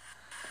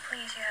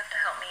 Please, you have to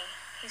help me.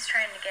 He's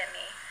trying to get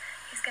me.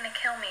 He's gonna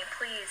kill me.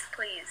 Please,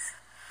 please.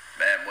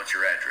 Ma'am, what's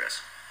your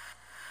address?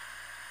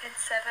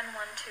 It's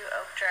 712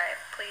 Oak Drive.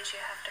 Please,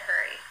 you have to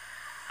hurry.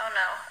 Oh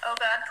no. Oh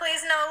God,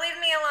 please no, leave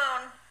me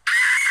alone.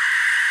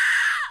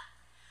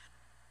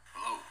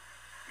 Hello?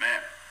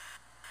 Ma'am?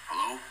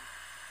 Hello?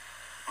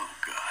 Oh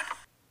God.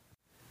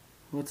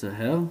 What the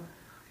hell?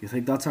 You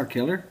think that's our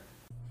killer?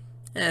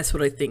 That's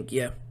what I think,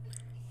 yeah.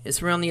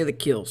 It's around the other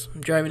kills.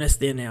 I'm driving us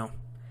there now.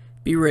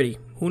 Be ready.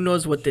 Who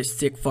knows what this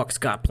sick fuck's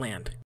got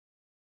planned?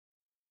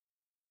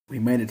 We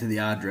made it to the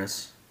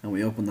address, and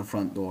we opened the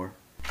front door.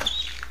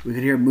 We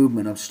could hear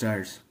movement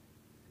upstairs.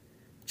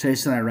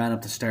 Chase and I ran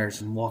up the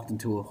stairs and walked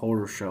into a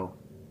horror show.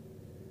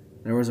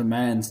 There was a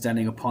man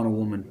standing upon a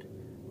woman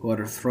who had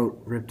her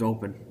throat ripped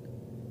open.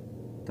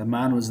 The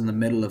man was in the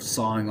middle of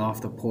sawing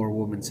off the poor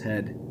woman's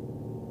head.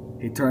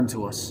 He turned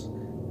to us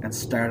and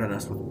stared at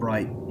us with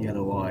bright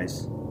yellow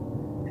eyes.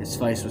 His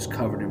face was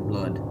covered in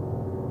blood,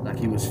 like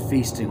he was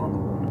feasting on the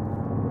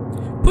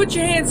woman. Put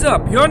your hands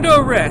up! You're under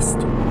arrest!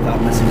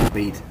 Without missing a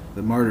beat,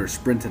 the murderer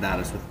sprinted at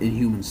us with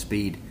inhuman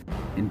speed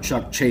and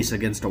chucked Chase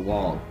against a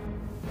wall.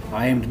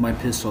 I aimed my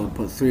pistol and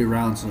put 3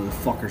 rounds into the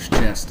fucker's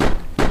chest.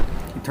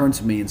 He turned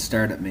to me and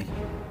stared at me.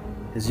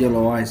 His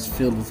yellow eyes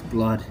filled with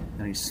blood,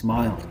 and he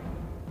smiled.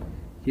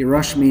 He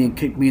rushed me and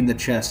kicked me in the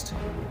chest,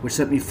 which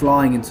sent me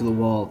flying into the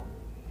wall.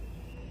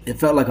 It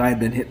felt like I had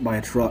been hit by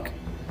a truck.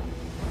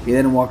 He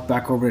then walked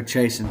back over to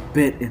Chase and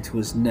bit into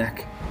his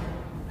neck.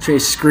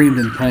 Chase screamed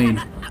in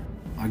pain.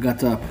 I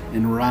got up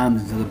and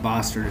rammed into the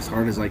bastard as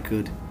hard as I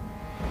could.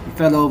 He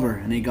fell over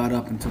and he got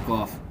up and took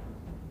off.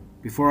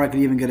 Before I could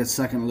even get a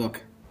second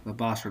look, the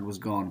bastard was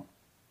gone.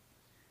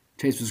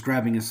 Chase was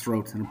grabbing his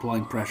throat and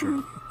applying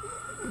pressure.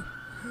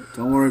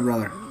 Don't worry,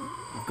 brother.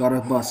 I've got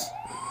a bus.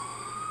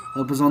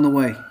 Help is on the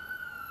way.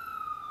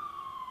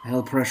 I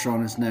held pressure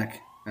on his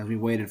neck as we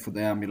waited for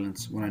the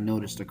ambulance when I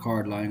noticed a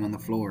card lying on the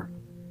floor.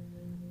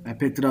 I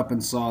picked it up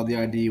and saw the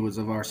ID was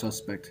of our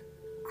suspect,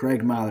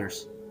 Craig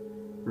Mathers,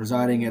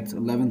 residing at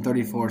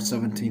 1134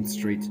 17th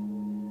Street.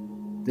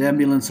 The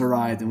ambulance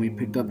arrived and we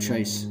picked up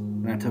Chase,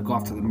 and I took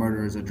off to the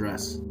murderer's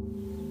address.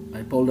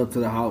 I pulled up to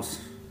the house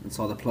and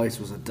saw the place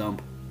was a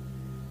dump.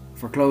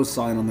 Foreclosed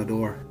sign on the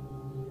door.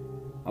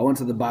 I went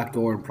to the back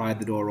door and pried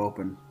the door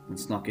open and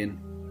snuck in.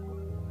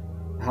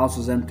 The house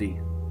was empty,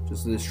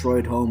 just a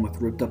destroyed home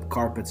with ripped up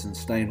carpets and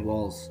stained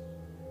walls.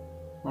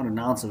 Not an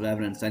ounce of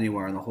evidence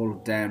anywhere in the whole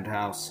damned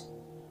house.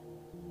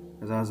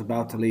 As I was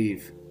about to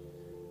leave,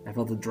 I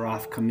felt a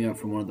draft coming up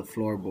from one of the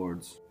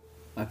floorboards.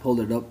 I pulled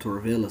it up to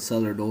reveal a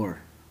cellar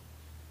door.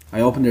 I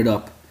opened it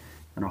up,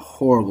 and a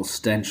horrible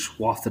stench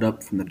wafted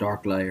up from the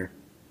dark layer.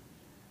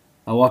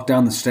 I walked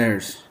down the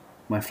stairs,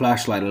 my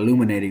flashlight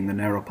illuminating the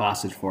narrow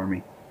passage for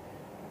me.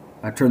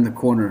 I turned the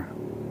corner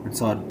and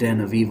saw a den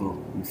of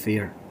evil and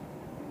fear.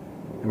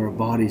 There were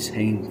bodies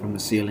hanging from the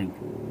ceiling.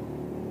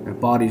 Their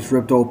bodies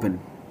ripped open,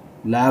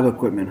 lab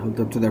equipment hooked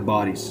up to their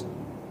bodies,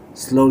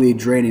 slowly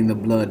draining the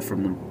blood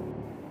from them.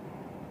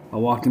 I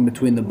walked in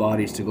between the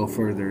bodies to go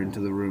further into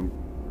the room.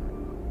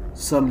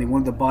 Suddenly,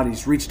 one of the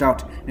bodies reached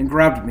out and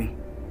grabbed me.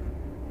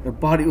 Their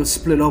body was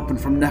split open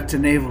from neck to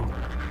navel,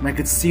 and I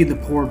could see the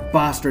poor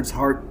bastard's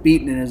heart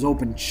beating in his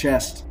open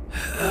chest.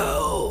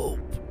 Help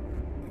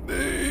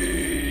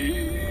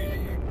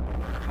me!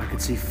 I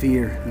could see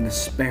fear and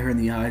despair in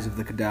the eyes of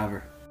the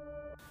cadaver.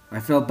 I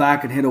fell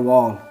back and hit a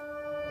wall,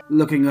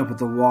 looking up at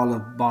the wall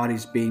of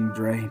bodies being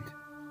drained.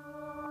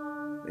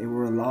 They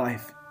were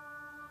alive,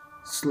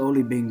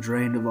 slowly being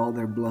drained of all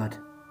their blood.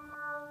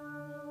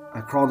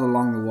 I crawled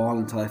along the wall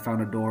until I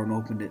found a door and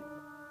opened it.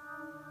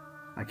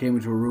 I came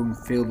into a room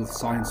filled with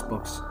science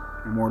books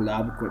and more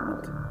lab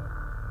equipment.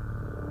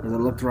 As I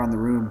looked around the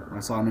room, I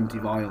saw an empty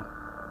vial.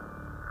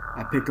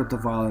 I picked up the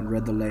vial and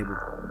read the label.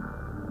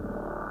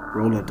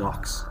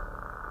 Rolodox.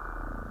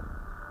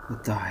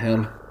 What the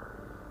hell?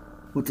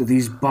 What do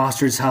these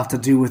bastards have to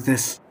do with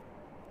this?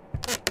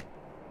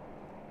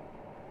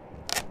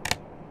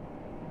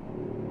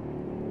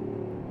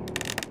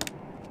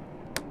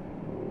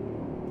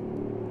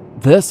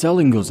 They're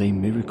selling us a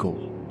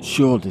miracle,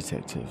 sure,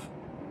 Detective.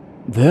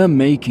 They're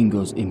making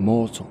us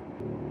immortal.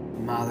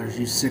 Mathers,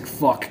 you sick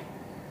fuck.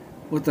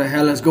 What the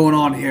hell is going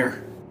on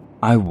here?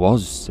 I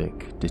was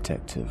sick,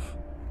 Detective.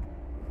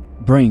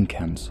 Brain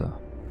cancer.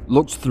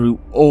 Looked through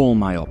all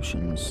my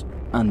options,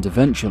 and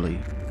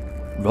eventually,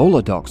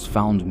 Rolodox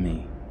found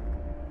me.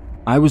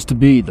 I was to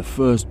be the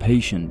first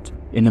patient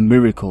in a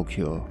miracle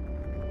cure.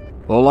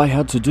 All I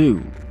had to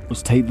do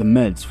was take the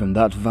meds from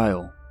that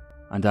vial,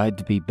 and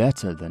I'd be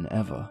better than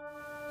ever.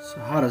 So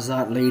how does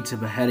that lead to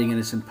beheading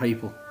innocent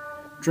people,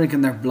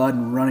 drinking their blood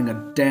and running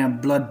a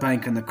damn blood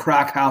bank in the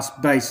crack house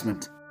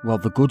basement? Well,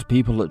 the good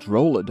people at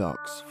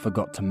Rolodox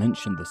forgot to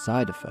mention the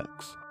side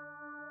effects.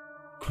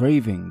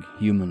 Craving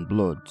human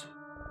blood.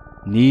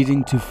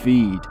 Needing to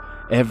feed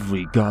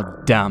every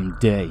goddamn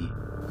day.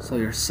 So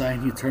you're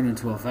saying you turned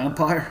into a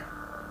vampire?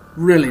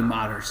 Really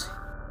matters.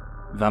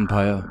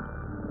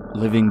 Vampire,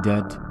 living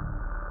dead,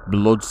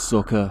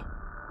 bloodsucker,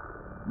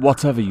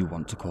 whatever you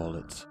want to call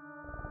it.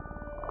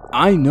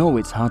 I know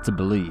it's hard to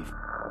believe,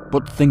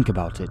 but think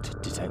about it,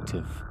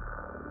 Detective.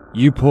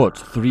 You put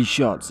 3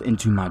 shots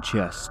into my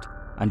chest,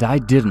 and I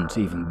didn't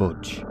even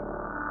budge.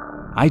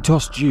 I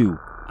tossed you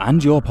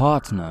and your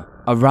partner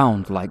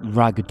around like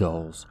rag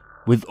dolls,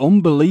 with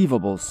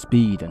unbelievable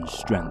speed and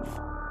strength.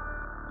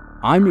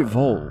 I'm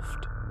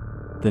evolved,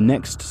 the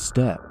next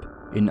step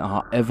in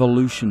our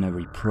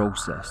evolutionary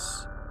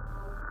process.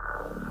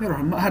 You're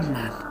a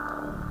madman.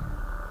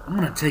 I'm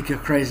gonna take your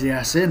crazy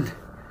ass in,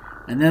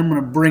 and then I'm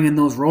gonna bring in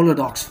those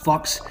Rolodox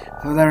fucks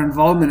for their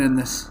involvement in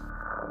this.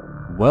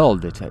 Well,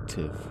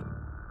 Detective,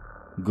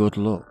 good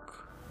luck.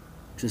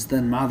 Just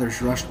then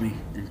Mathers rushed me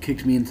and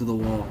kicked me into the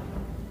wall.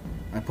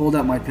 I pulled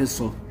out my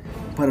pistol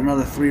and put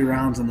another 3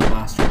 rounds on the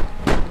bastard.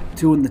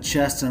 2 in the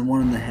chest and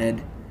 1 in the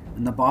head,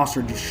 and the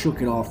bastard just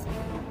shook it off.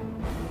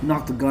 He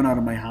knocked the gun out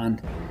of my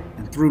hand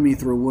and threw me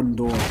through a wooden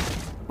door,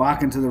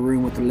 back into the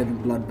room with the living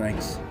blood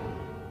banks.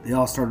 They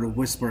all started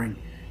whispering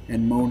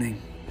and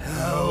moaning.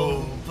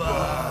 Help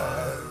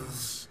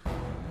us!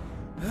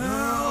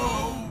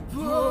 Help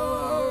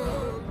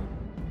us!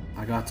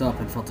 I got up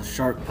and felt a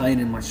sharp pain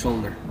in my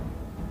shoulder.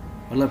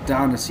 I looked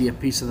down to see a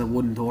piece of the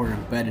wooden door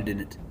embedded in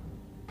it.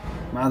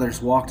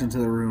 Mathers walked into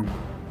the room,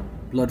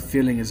 blood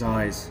filling his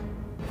eyes,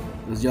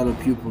 those yellow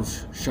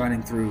pupils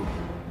shining through,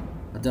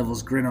 a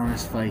devil's grin on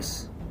his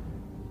face.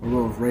 A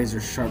row of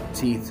razor-sharp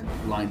teeth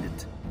lined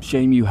it.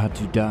 Shame you had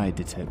to die,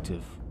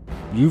 Detective.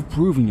 You've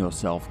proven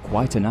yourself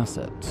quite an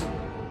asset.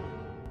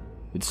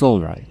 It's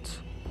alright.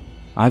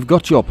 I've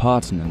got your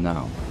partner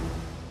now.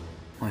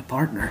 My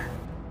partner?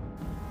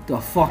 The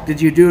fuck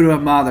did you do to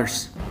him,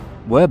 Mathers?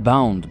 We're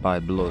bound by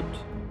blood.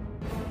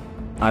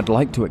 I'd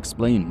like to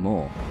explain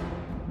more,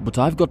 but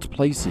I've got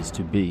places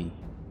to be.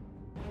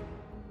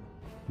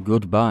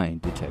 Goodbye,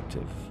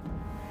 Detective.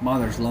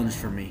 Mathers lunged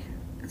for me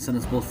and sent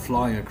us both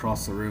flying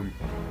across the room.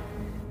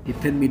 He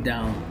pinned me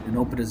down and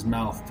opened his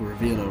mouth to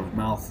reveal a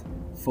mouth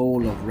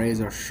full of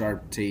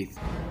razor-sharp teeth.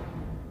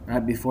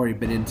 Right before he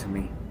bit into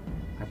me,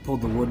 I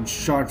pulled the wooden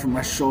shard from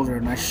my shoulder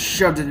and I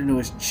shoved it into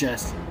his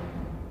chest,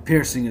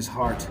 piercing his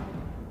heart.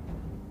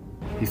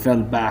 He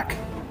fell back,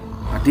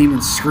 a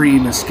demon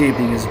scream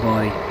escaping his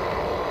body.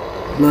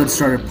 Blood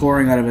started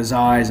pouring out of his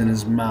eyes and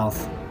his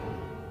mouth.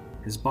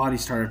 His body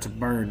started to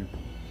burn.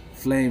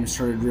 Flames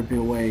started ripping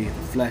away the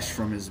flesh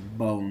from his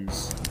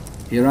bones.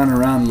 He ran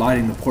around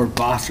lighting the poor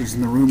bastards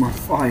in the room on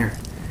fire,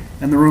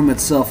 and the room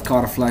itself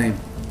caught aflame.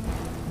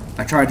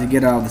 I tried to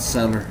get out of the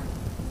cellar,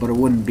 but a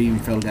wooden beam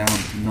fell down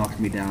and knocked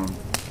me down.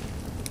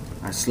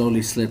 I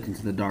slowly slipped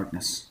into the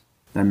darkness,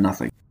 then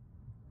nothing.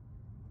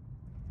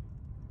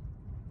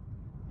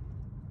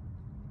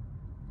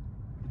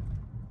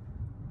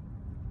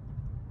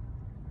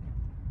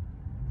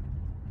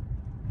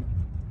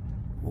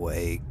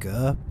 Wake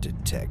up,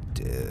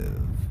 Detective.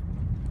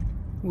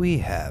 We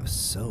have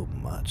so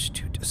much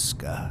to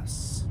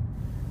discuss.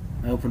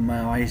 I opened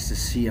my eyes to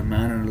see a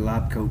man in a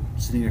lab coat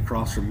sitting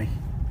across from me.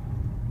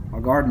 A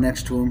guard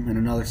next to him and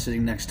another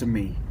sitting next to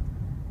me.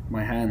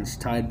 My hands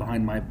tied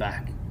behind my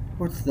back.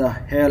 What the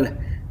hell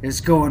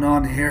is going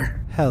on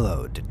here?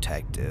 Hello,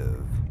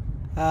 Detective.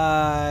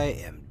 I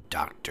am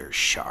Dr.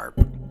 Sharp,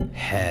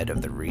 head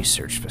of the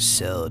research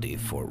facility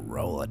for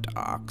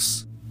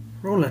Rolodox.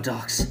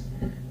 Rolodox?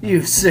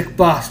 You sick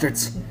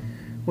bastards!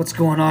 What's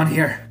going on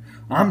here?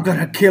 I'm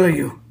gonna kill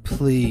you!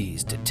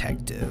 Please,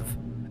 Detective,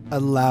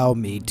 allow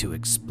me to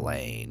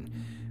explain.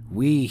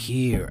 We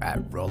here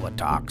at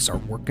Rolodox are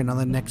working on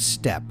the next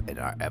step in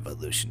our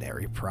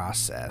evolutionary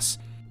process.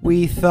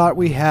 We thought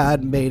we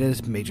had made a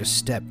major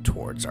step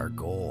towards our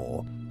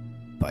goal,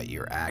 but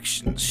your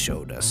actions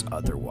showed us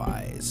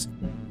otherwise.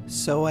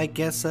 So I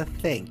guess a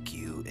thank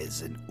you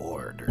is in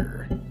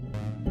order.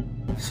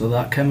 So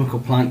that chemical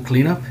plant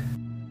cleanup?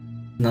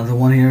 Another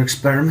one of your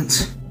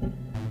experiments?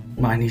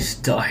 Mine needs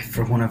to die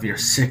for one of your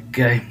sick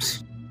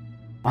games.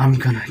 I'm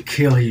gonna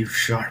kill you,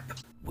 Sharp.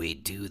 We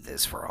do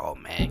this for all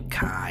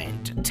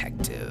mankind,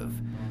 Detective.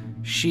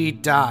 She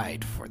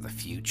died for the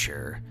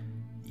future.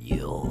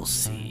 You'll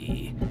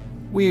see.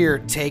 We're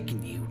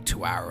taking you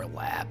to our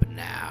lab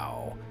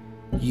now.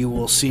 You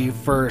will see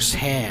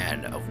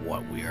firsthand of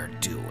what we are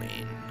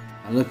doing.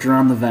 I looked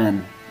around the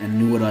van and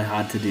knew what I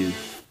had to do.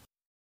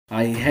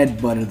 I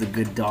headbutted the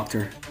good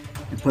doctor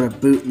and put a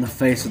boot in the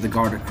face of the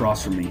guard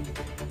across from me.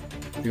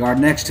 The guard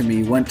next to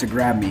me went to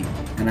grab me,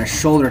 and I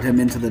shouldered him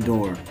into the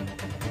door.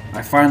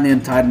 I finally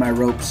untied my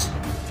ropes,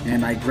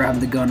 and I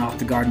grabbed the gun off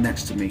the guard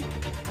next to me.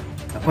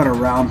 I put a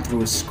round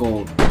through his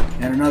skull,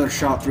 and another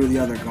shot through the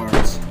other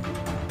guards.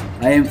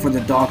 I aimed for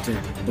the doctor,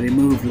 but he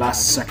moved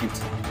last second,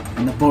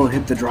 and the bullet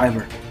hit the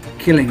driver,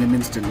 killing him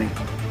instantly.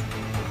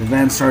 The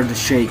van started to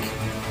shake,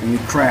 and we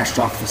crashed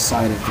off the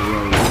side of the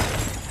road.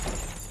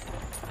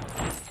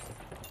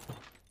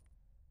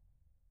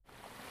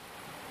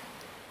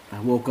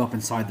 I woke up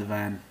inside the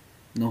van.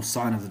 No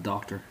sign of the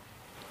doctor.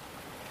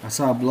 I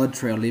saw a blood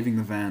trail leaving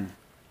the van.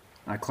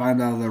 I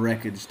climbed out of the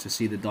wreckage to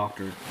see the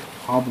doctor,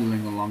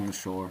 hobbling along the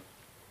shore.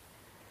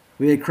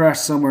 We had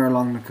crashed somewhere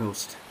along the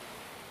coast.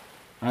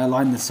 I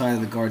aligned the side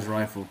of the guard's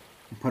rifle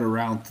and put a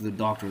round through the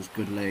doctor's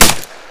good leg.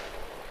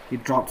 He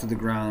dropped to the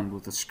ground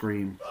with a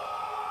scream.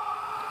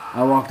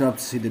 I walked up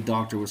to see the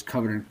doctor was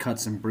covered in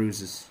cuts and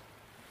bruises.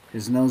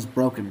 His nose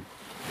broken,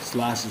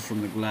 slashes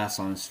from the glass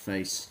on his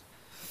face.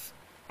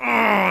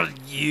 Oh,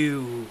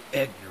 you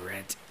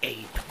ignorant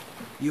ape.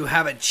 You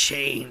haven't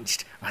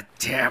changed a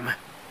damn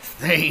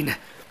thing.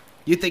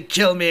 You think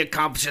killing me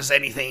accomplishes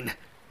anything?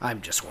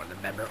 I'm just one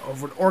member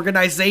of an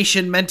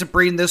organization meant to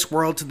bring this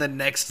world to the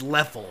next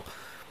level.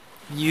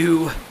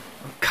 You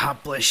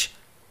accomplish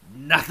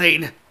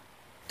nothing.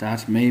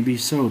 That may be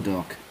so,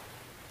 Doc.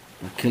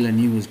 But killing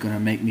you is gonna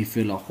make me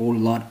feel a whole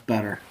lot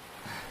better.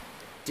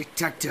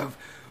 Detective,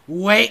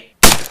 wait!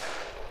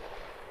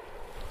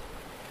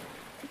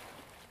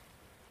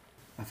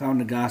 I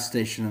found a gas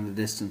station in the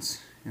distance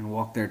and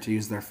walked there to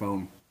use their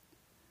phone.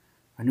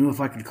 I knew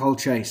if I could call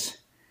Chase,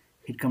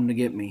 he'd come to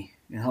get me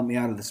and help me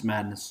out of this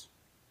madness.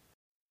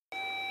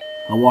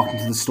 I walked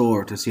into the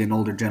store to see an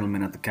older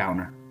gentleman at the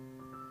counter.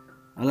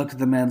 I looked at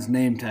the man's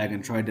name tag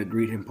and tried to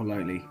greet him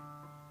politely.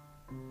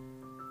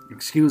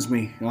 Excuse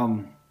me,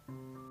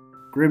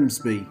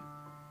 Grimsby,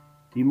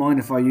 do you mind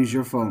if I use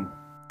your phone?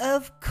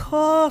 Of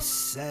course,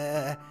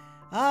 sir.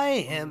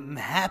 I am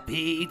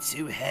happy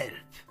to help.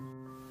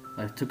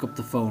 I took up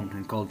the phone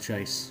and called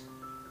Chase.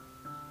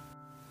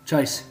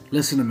 Chase,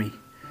 listen to me.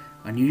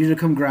 I need you to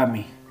come grab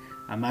me.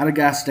 I'm at a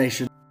gas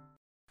station.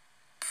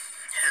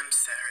 I'm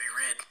sorry,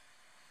 Red.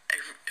 I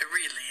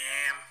really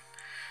am.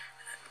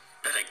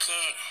 But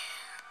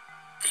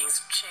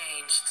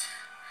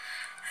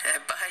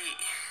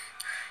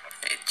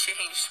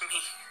changed me.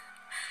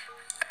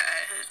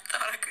 I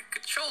thought I could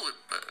control it,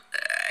 but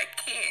I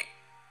can't.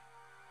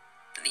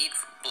 The need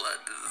for blood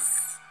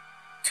is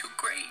too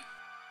great.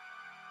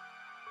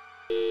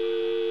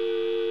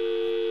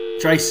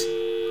 Chase!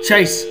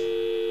 Chase!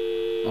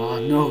 Oh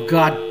no,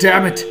 god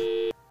damn it!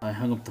 I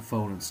hung up the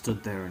phone and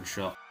stood there in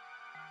shock.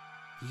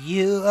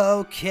 You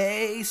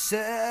okay,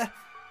 sir?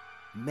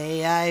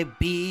 May I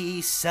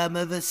be some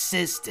of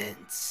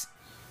assistance?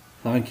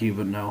 Thank you,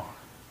 but no.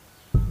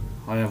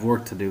 I have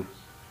work to do.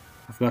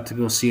 I've got to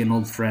go see an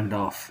old friend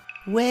off.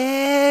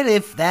 Well,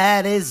 if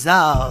that is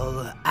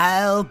all,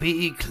 I'll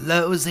be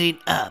closing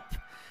up.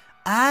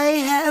 I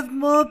have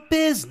more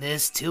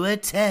business to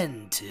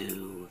attend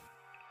to.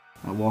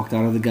 I walked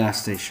out of the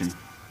gas station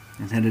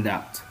and headed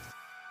out.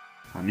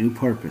 A new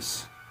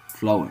purpose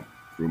flowing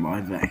through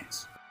my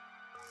veins.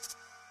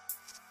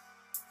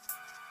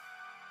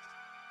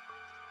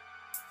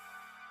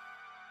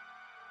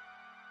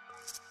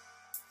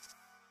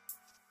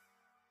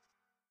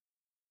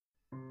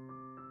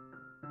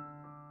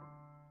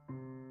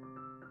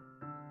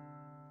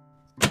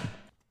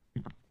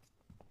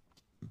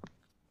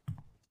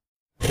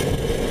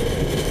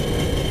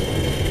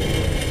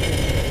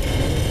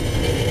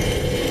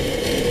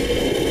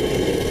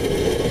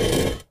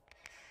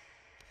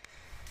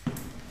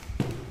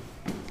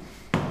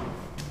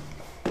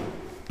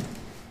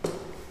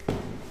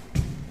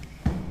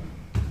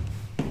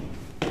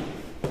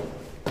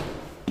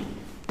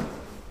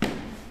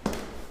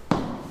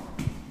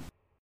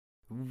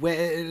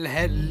 Well,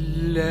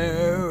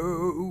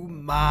 hello,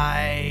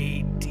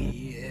 my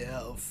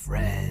dear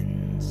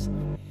friends.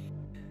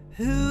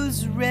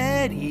 Who's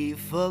ready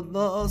for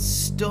more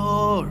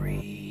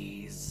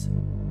stories?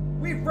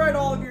 We've read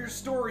all of your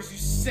stories, you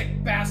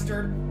sick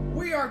bastard.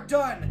 We are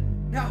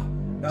done. Now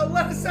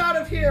let us out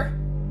of here.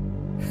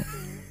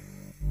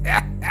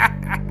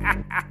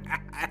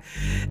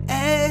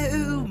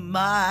 Oh,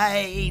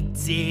 my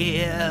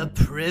dear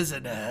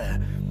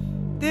prisoner.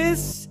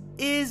 This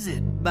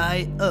isn't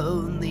my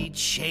only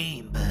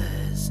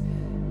chambers.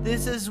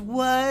 This is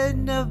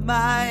one of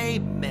my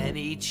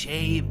many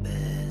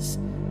chambers.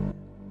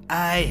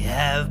 I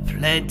have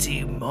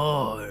plenty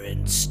more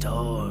in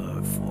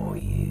store for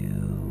you.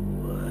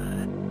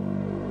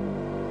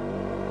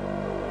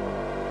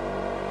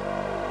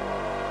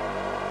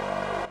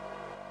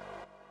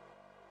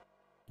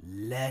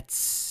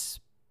 Let's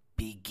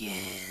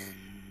begin.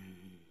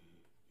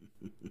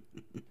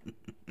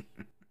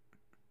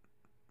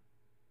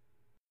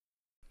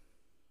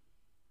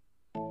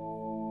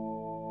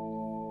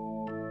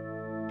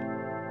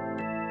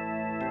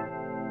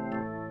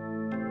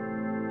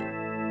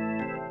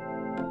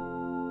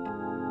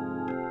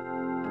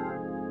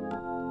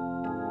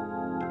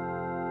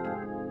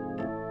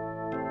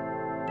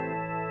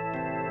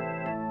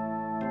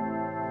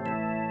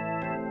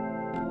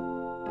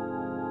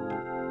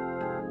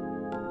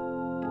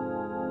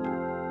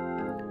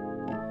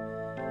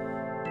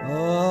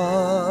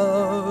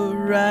 All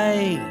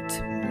right,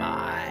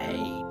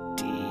 my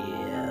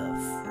dear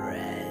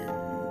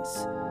friends.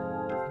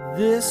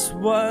 This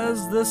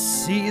was the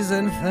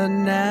season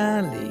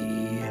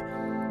finale.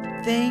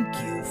 Thank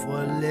you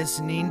for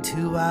listening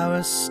to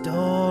our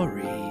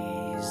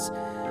stories.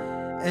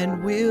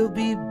 And we'll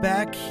be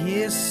back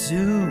here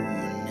soon.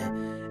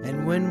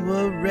 And when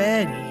we're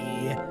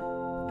ready,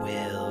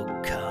 we'll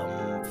come.